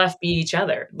we LFB each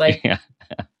other. Like,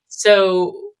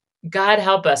 so God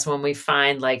help us when we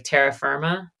find like terra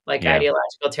firma, like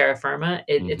ideological terra firma.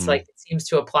 It's like, it seems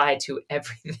to apply to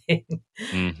everything.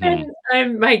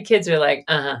 And my kids are like,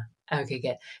 okay,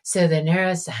 good. So the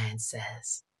neuroscience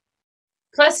says.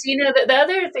 Plus, the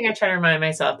other thing I try to remind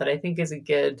myself that I think is a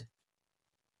good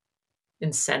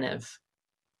incentive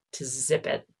to zip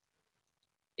it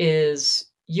is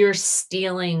you're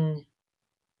stealing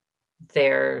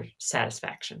their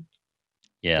satisfaction.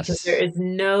 Yes. Because there is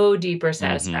no deeper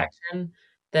satisfaction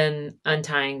than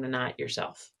untying the knot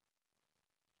yourself.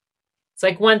 It's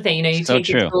like one thing, you take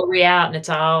the jewelry out and it's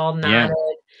all knotted.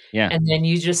 Yeah. And then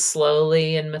you just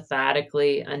slowly and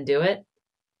methodically undo it.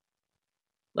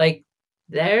 Like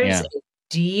there's a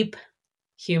deep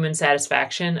human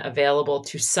satisfaction available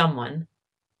to someone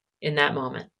in that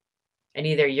moment. And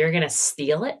either you're going to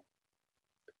steal it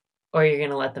or you're going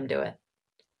to let them do it.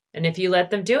 And if you let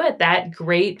them do it, that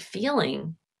great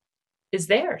feeling is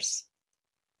theirs.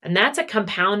 And that's a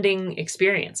compounding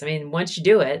experience. I mean, once you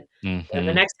do it, the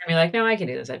next time you're like, no, I can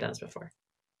do this. I've done this before.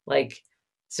 Like,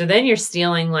 so then you're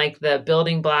stealing like the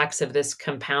building blocks of this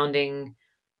compounding,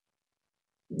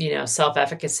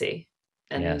 self-efficacy.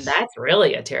 And that's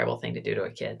really a terrible thing to do to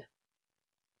a kid.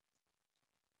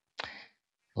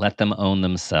 Let them own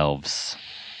themselves.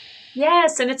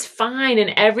 Yes, and it's fine,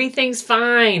 and everything's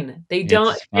fine. They're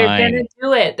going to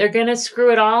do it. They're going to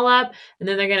screw it all up, and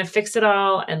then they're going to fix it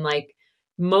all. And like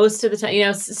most of the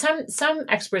time, some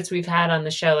experts we've had on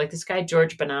the show, like this guy,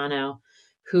 George Bonanno,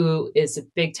 who is a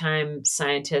big time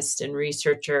scientist and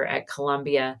researcher at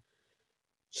Columbia.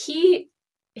 He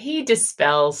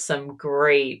dispels some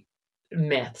great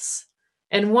myths.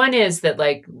 And one is that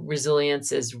like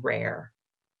resilience is rare.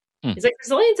 He's like,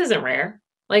 resilience isn't rare.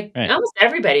 Like almost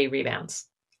everybody rebounds.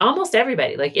 Almost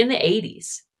everybody, like in the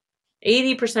 80s,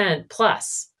 80%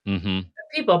 plus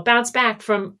people bounce back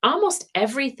from almost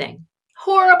everything.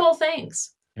 Horrible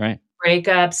things. Right.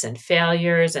 breakups and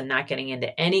failures and not getting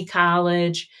into any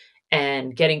college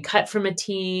and getting cut from a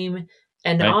team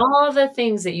and Right. all the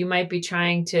things that you might be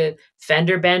trying to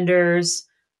fender benders,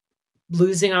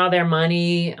 losing all their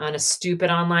money on a stupid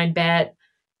online bet,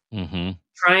 Mm-hmm.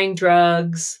 trying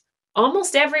drugs.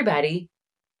 Almost everybody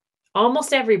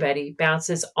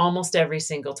bounces almost every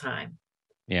single time.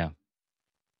 Yeah.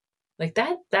 Like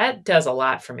that does a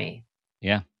lot for me.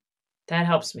 Yeah. That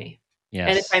helps me.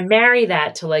 And if Yes. I marry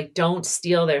that to like, don't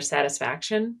steal their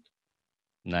satisfaction,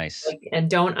 Nice. like, and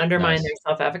don't undermine Nice. their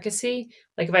self-efficacy,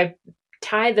 like if I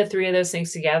tie the three of those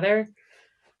things together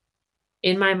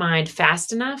in my mind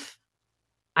fast enough,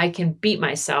 I can beat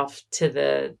myself to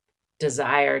the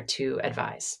desire to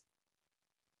advise.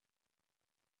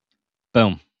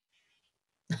 Boom.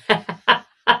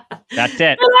 That's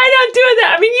it. But I don't do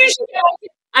that. I mean, usually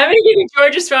I'm going to give you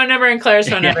George's phone number and Claire's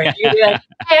phone number. And you'd be like,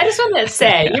 hey, I just want to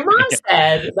say, your mom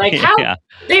said, like, how? Yeah.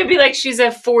 They'd be like, she's a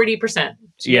 40%.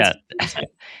 Yeah.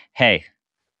 Hey,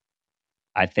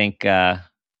 I think,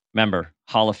 remember,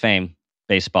 Hall of Fame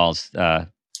baseball's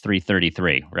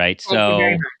 333, right? Thank you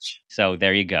very much. So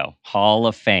there you go. Hall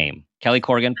of Fame. Kelly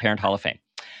Corrigan, Parent Hall of Fame.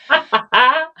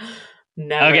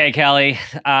 Never. Okay, Kelly.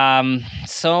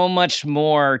 So much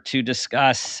more to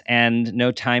discuss and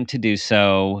no time to do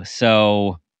so.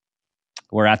 So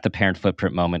we're at the parent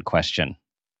footprint moment question.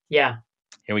 Yeah.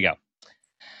 Here we go.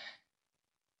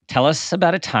 Tell us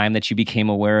about a time that you became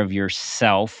aware of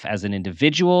yourself as an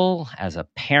individual, as a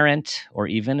parent, or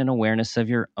even an awareness of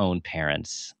your own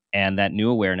parents. And that new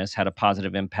awareness had a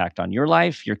positive impact on your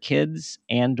life, your kids,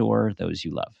 and or those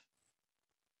you love.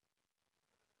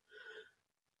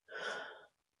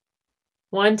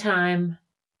 One time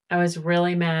I was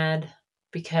really mad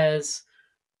because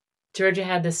Georgia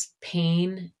had this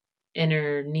pain in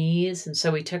her knees. And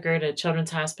so we took her to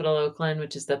Children's Hospital Oakland,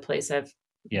 which is the place I've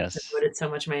devoted so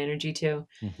much of my energy to.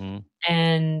 Mm-hmm.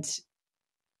 And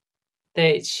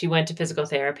she went to physical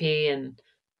therapy and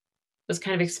it was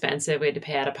kind of expensive. We had to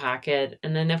pay out of pocket.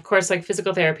 And then, of course, like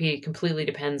physical therapy completely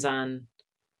depends on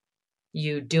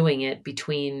you doing it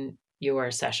between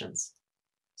your sessions.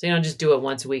 So you don't just do it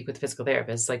once a week with physical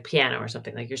therapists, like piano or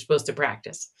something. Like you're supposed to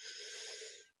practice.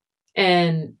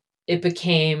 And it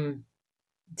became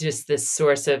just this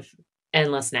source of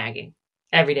endless nagging.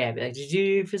 Every day I'd be like, did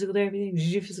you do physical therapy? Did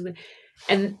you do physical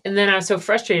therapy? And then I was so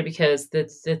frustrated because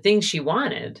the thing she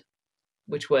wanted,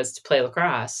 which was to play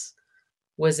lacrosse,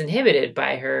 was inhibited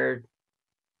by her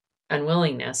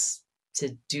unwillingness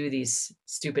to do these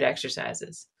stupid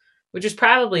exercises, which was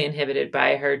probably inhibited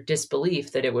by her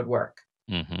disbelief that it would work.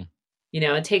 Mm-hmm. You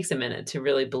know, it takes a minute to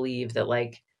really believe that,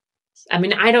 like, I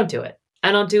mean, I don't do it.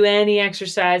 I don't do any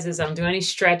exercises. I don't do any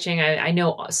stretching. I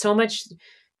know so much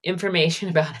information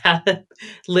about how to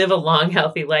live a long,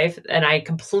 healthy life, and I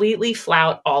completely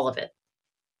flout all of it.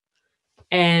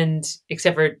 And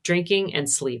except for drinking and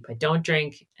sleep. I don't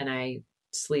drink and I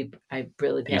sleep. I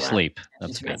really pay a lot of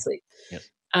attention to my sleep. Yes.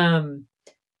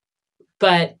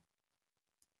 But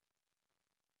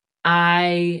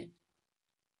I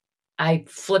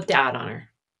flipped out on her.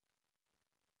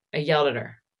 I yelled at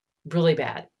her really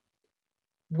bad.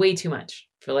 Way too much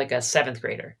for like a 7th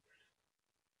grader.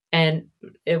 And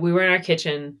we were in our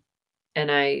kitchen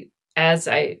and as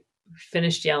I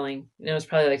finished yelling, it was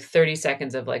probably like 30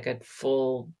 seconds of like a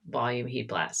full volume heat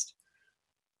blast.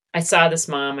 I saw this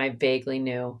mom I vaguely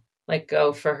knew, like,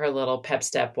 go for her little pep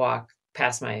step walk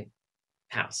past my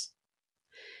house.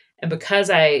 And because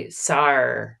I saw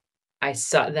her, I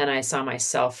saw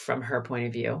myself from her point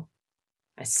of view.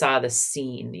 I saw the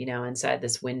scene, inside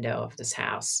this window of this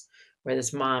house where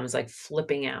this mom is like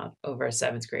flipping out over a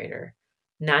 7th grader,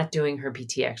 not doing her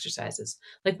PT exercises.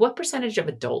 Like, what percentage of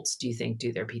adults do you think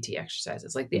do their PT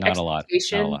exercises? Like, the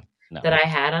expectation that I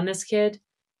had on this kid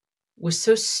was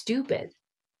so stupid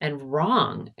and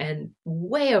wrong and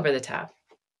way over the top.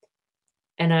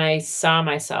 And I saw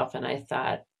myself and I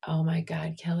thought, oh my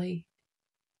God, Kelly,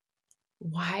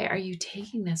 why are you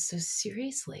taking this so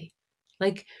seriously?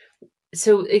 Like,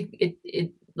 so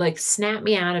it like snapped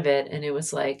me out of it. And it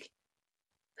was like,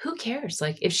 who cares?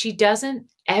 Like, if she doesn't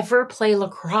ever play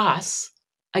lacrosse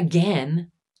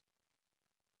again,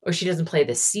 or she doesn't play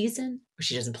this season, or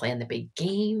she doesn't play in the big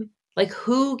game, like,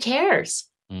 who cares?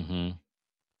 Mm-hmm.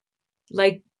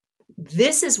 Like,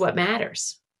 this is what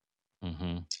matters.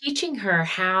 Mm-hmm. Teaching her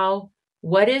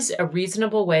what is a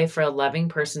reasonable way for a loving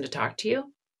person to talk to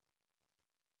you.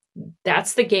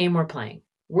 That's the game we're playing.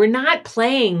 We're not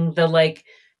playing the, like,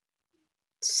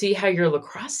 see how your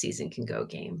lacrosse season can go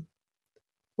game.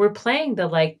 We're playing the,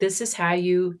 like, this is how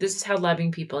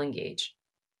loving people engage.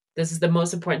 This is the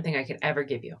most important thing I could ever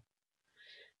give you.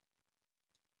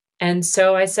 And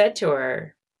so I said to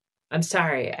her, I'm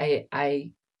sorry.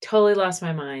 I totally lost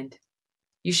my mind.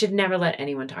 You should never let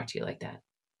anyone talk to you like that.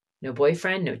 No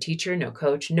boyfriend, no teacher, no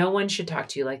coach. No one should talk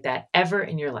to you like that ever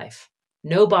in your life.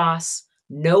 No boss,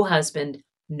 no husband,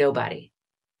 nobody.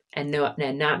 And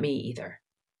not me either.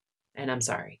 And I'm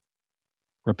sorry.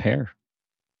 Repair.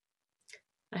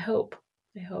 I hope.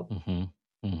 Mm-hmm.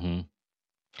 Mm-hmm.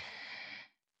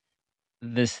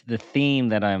 The theme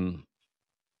that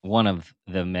one of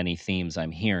the many themes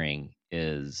I'm hearing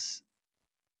is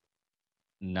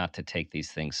not to take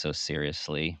these things so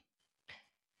seriously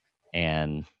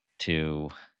and to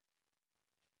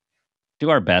do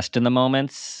our best in the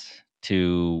moments,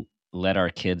 to let our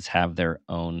kids have their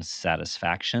own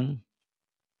satisfaction,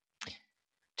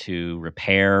 to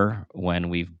repair when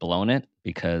we've blown it,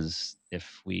 because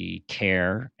if we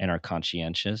care and are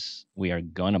conscientious, we are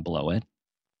going to blow it.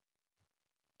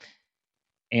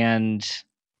 And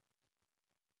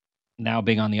now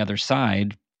being on the other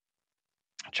side,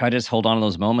 try to just hold on to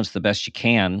those moments the best you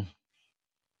can,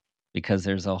 because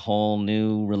there's a whole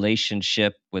new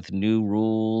relationship with new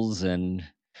rules and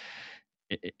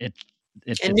And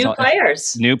it's new all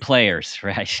players. new players,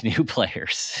 right? New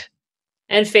players.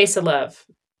 And face of love.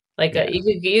 Like Yeah.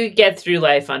 you get through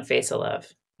life on face of love.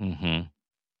 Mm-hmm.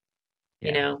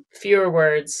 Yeah. Fewer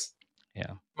words.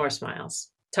 Yeah. More smiles.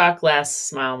 Talk less,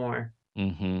 smile more.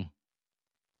 Mm-hmm.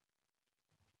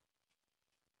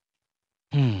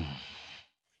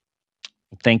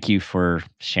 Thank you for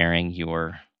sharing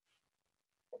your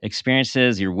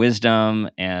experiences, your wisdom,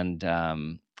 and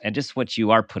just what you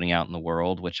are putting out in the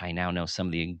world, which I now know some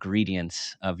of the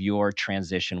ingredients of your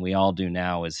transition. We all do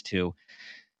now is to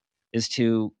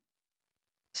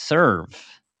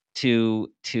serve, to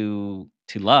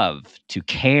love, to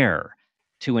care,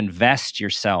 to invest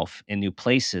yourself in new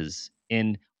places,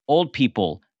 in old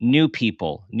people, new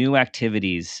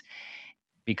activities,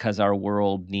 because our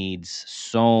world needs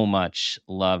so much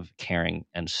love, caring,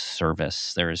 and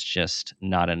service. There is just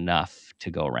not enough to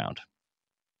go around.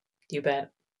 You bet.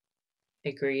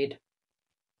 Agreed.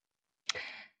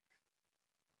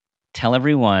 Tell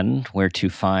everyone where to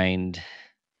find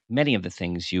many of the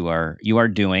things you are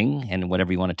doing, and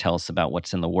whatever you want to tell us about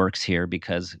what's in the works here,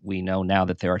 because we know now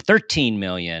that there are 13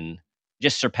 million,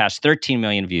 just surpassed 13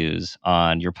 million views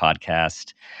on your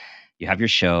podcast. You have your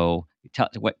show.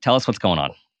 Tell us what's going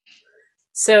on.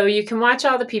 So you can watch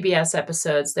all the PBS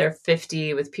episodes. There are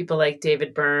 50 with people like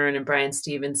David Byrne and Brian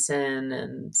Stevenson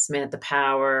and Samantha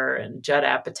Power and Judd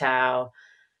Apatow,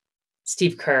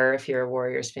 Steve Kerr, if you're a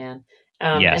Warriors fan.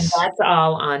 Yes. And that's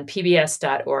all on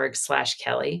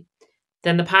pbs.org/Kelly.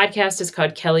 Then the podcast is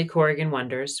called Kelly Corrigan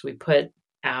Wonders. We put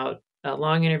out a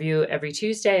long interview every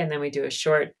Tuesday, and then we do a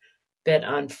short bit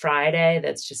on Friday.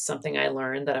 That's just something I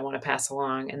learned that I want to pass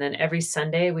along. And then every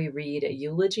Sunday we read a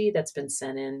eulogy that's been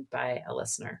sent in by a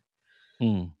listener.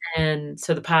 And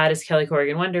so the pod is Kelly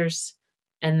Corrigan Wonders.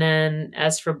 And then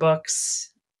as for books,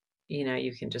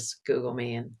 you can just Google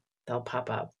me and they'll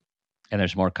pop up. And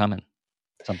there's more coming.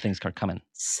 Some things are coming.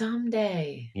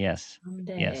 Someday. Yes.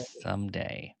 Someday. Yes,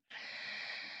 someday.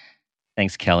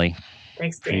 Thanks, Kelly.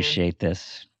 Thanks, Dan. Appreciate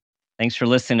this. Thanks for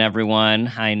listening,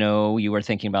 everyone. I know you are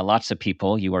thinking about lots of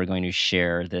people you are going to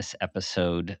share this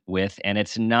episode with, and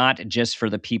it's not just for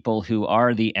the people who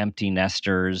are the empty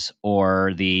nesters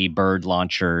or the bird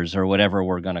launchers or whatever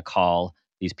we're going to call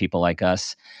these people like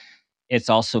us. It's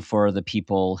also for the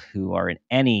people who are in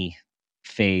any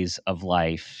phase of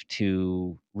life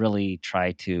to really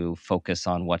try to focus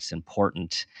on what's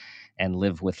important and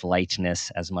live with lightness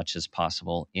as much as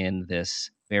possible in this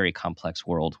very complex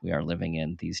world we are living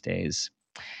in these days.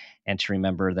 And to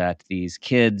remember that these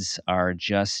kids are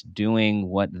just doing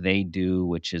what they do,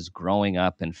 which is growing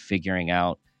up and figuring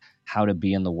out how to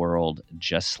be in the world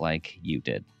just like you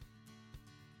did.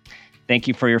 Thank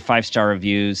you for your 5-star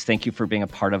reviews. Thank you for being a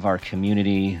part of our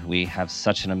community. We have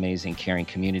such an amazing, caring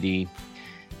community.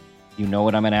 You know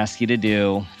what I'm going to ask you to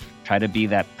do. Try to be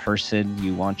that person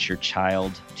you want your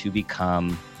child to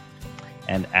become,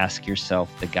 and ask yourself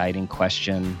the guiding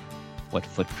question: what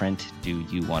footprint do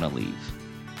you want to leave?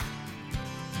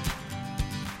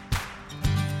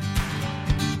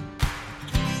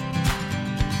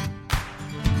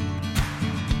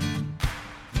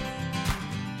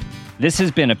 This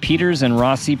has been a Peters and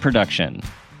Rossi production.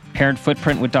 Parent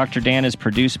Footprint with Dr. Dan is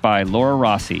produced by Laura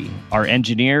Rossi. Our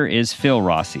engineer is Phil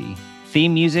Rossi.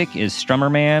 Theme music is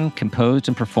Strummer Man, composed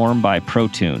and performed by Pro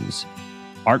Tunes.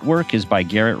 Artwork is by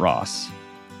Garrett Ross.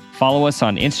 Follow us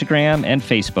on Instagram and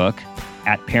Facebook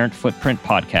at Parent Footprint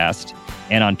Podcast,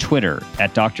 and on Twitter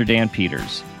at Dr. Dan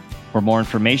Peters. For more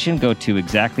information, go to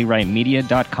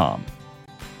exactlyrightmedia.com.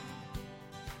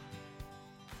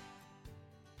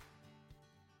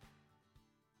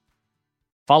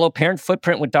 Follow Parent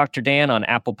Footprint with Dr. Dan on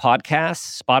Apple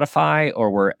Podcasts, Spotify,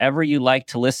 or wherever you like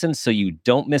to listen so you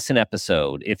don't miss an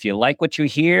episode. If you like what you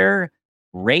hear,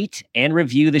 rate and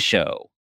review the show.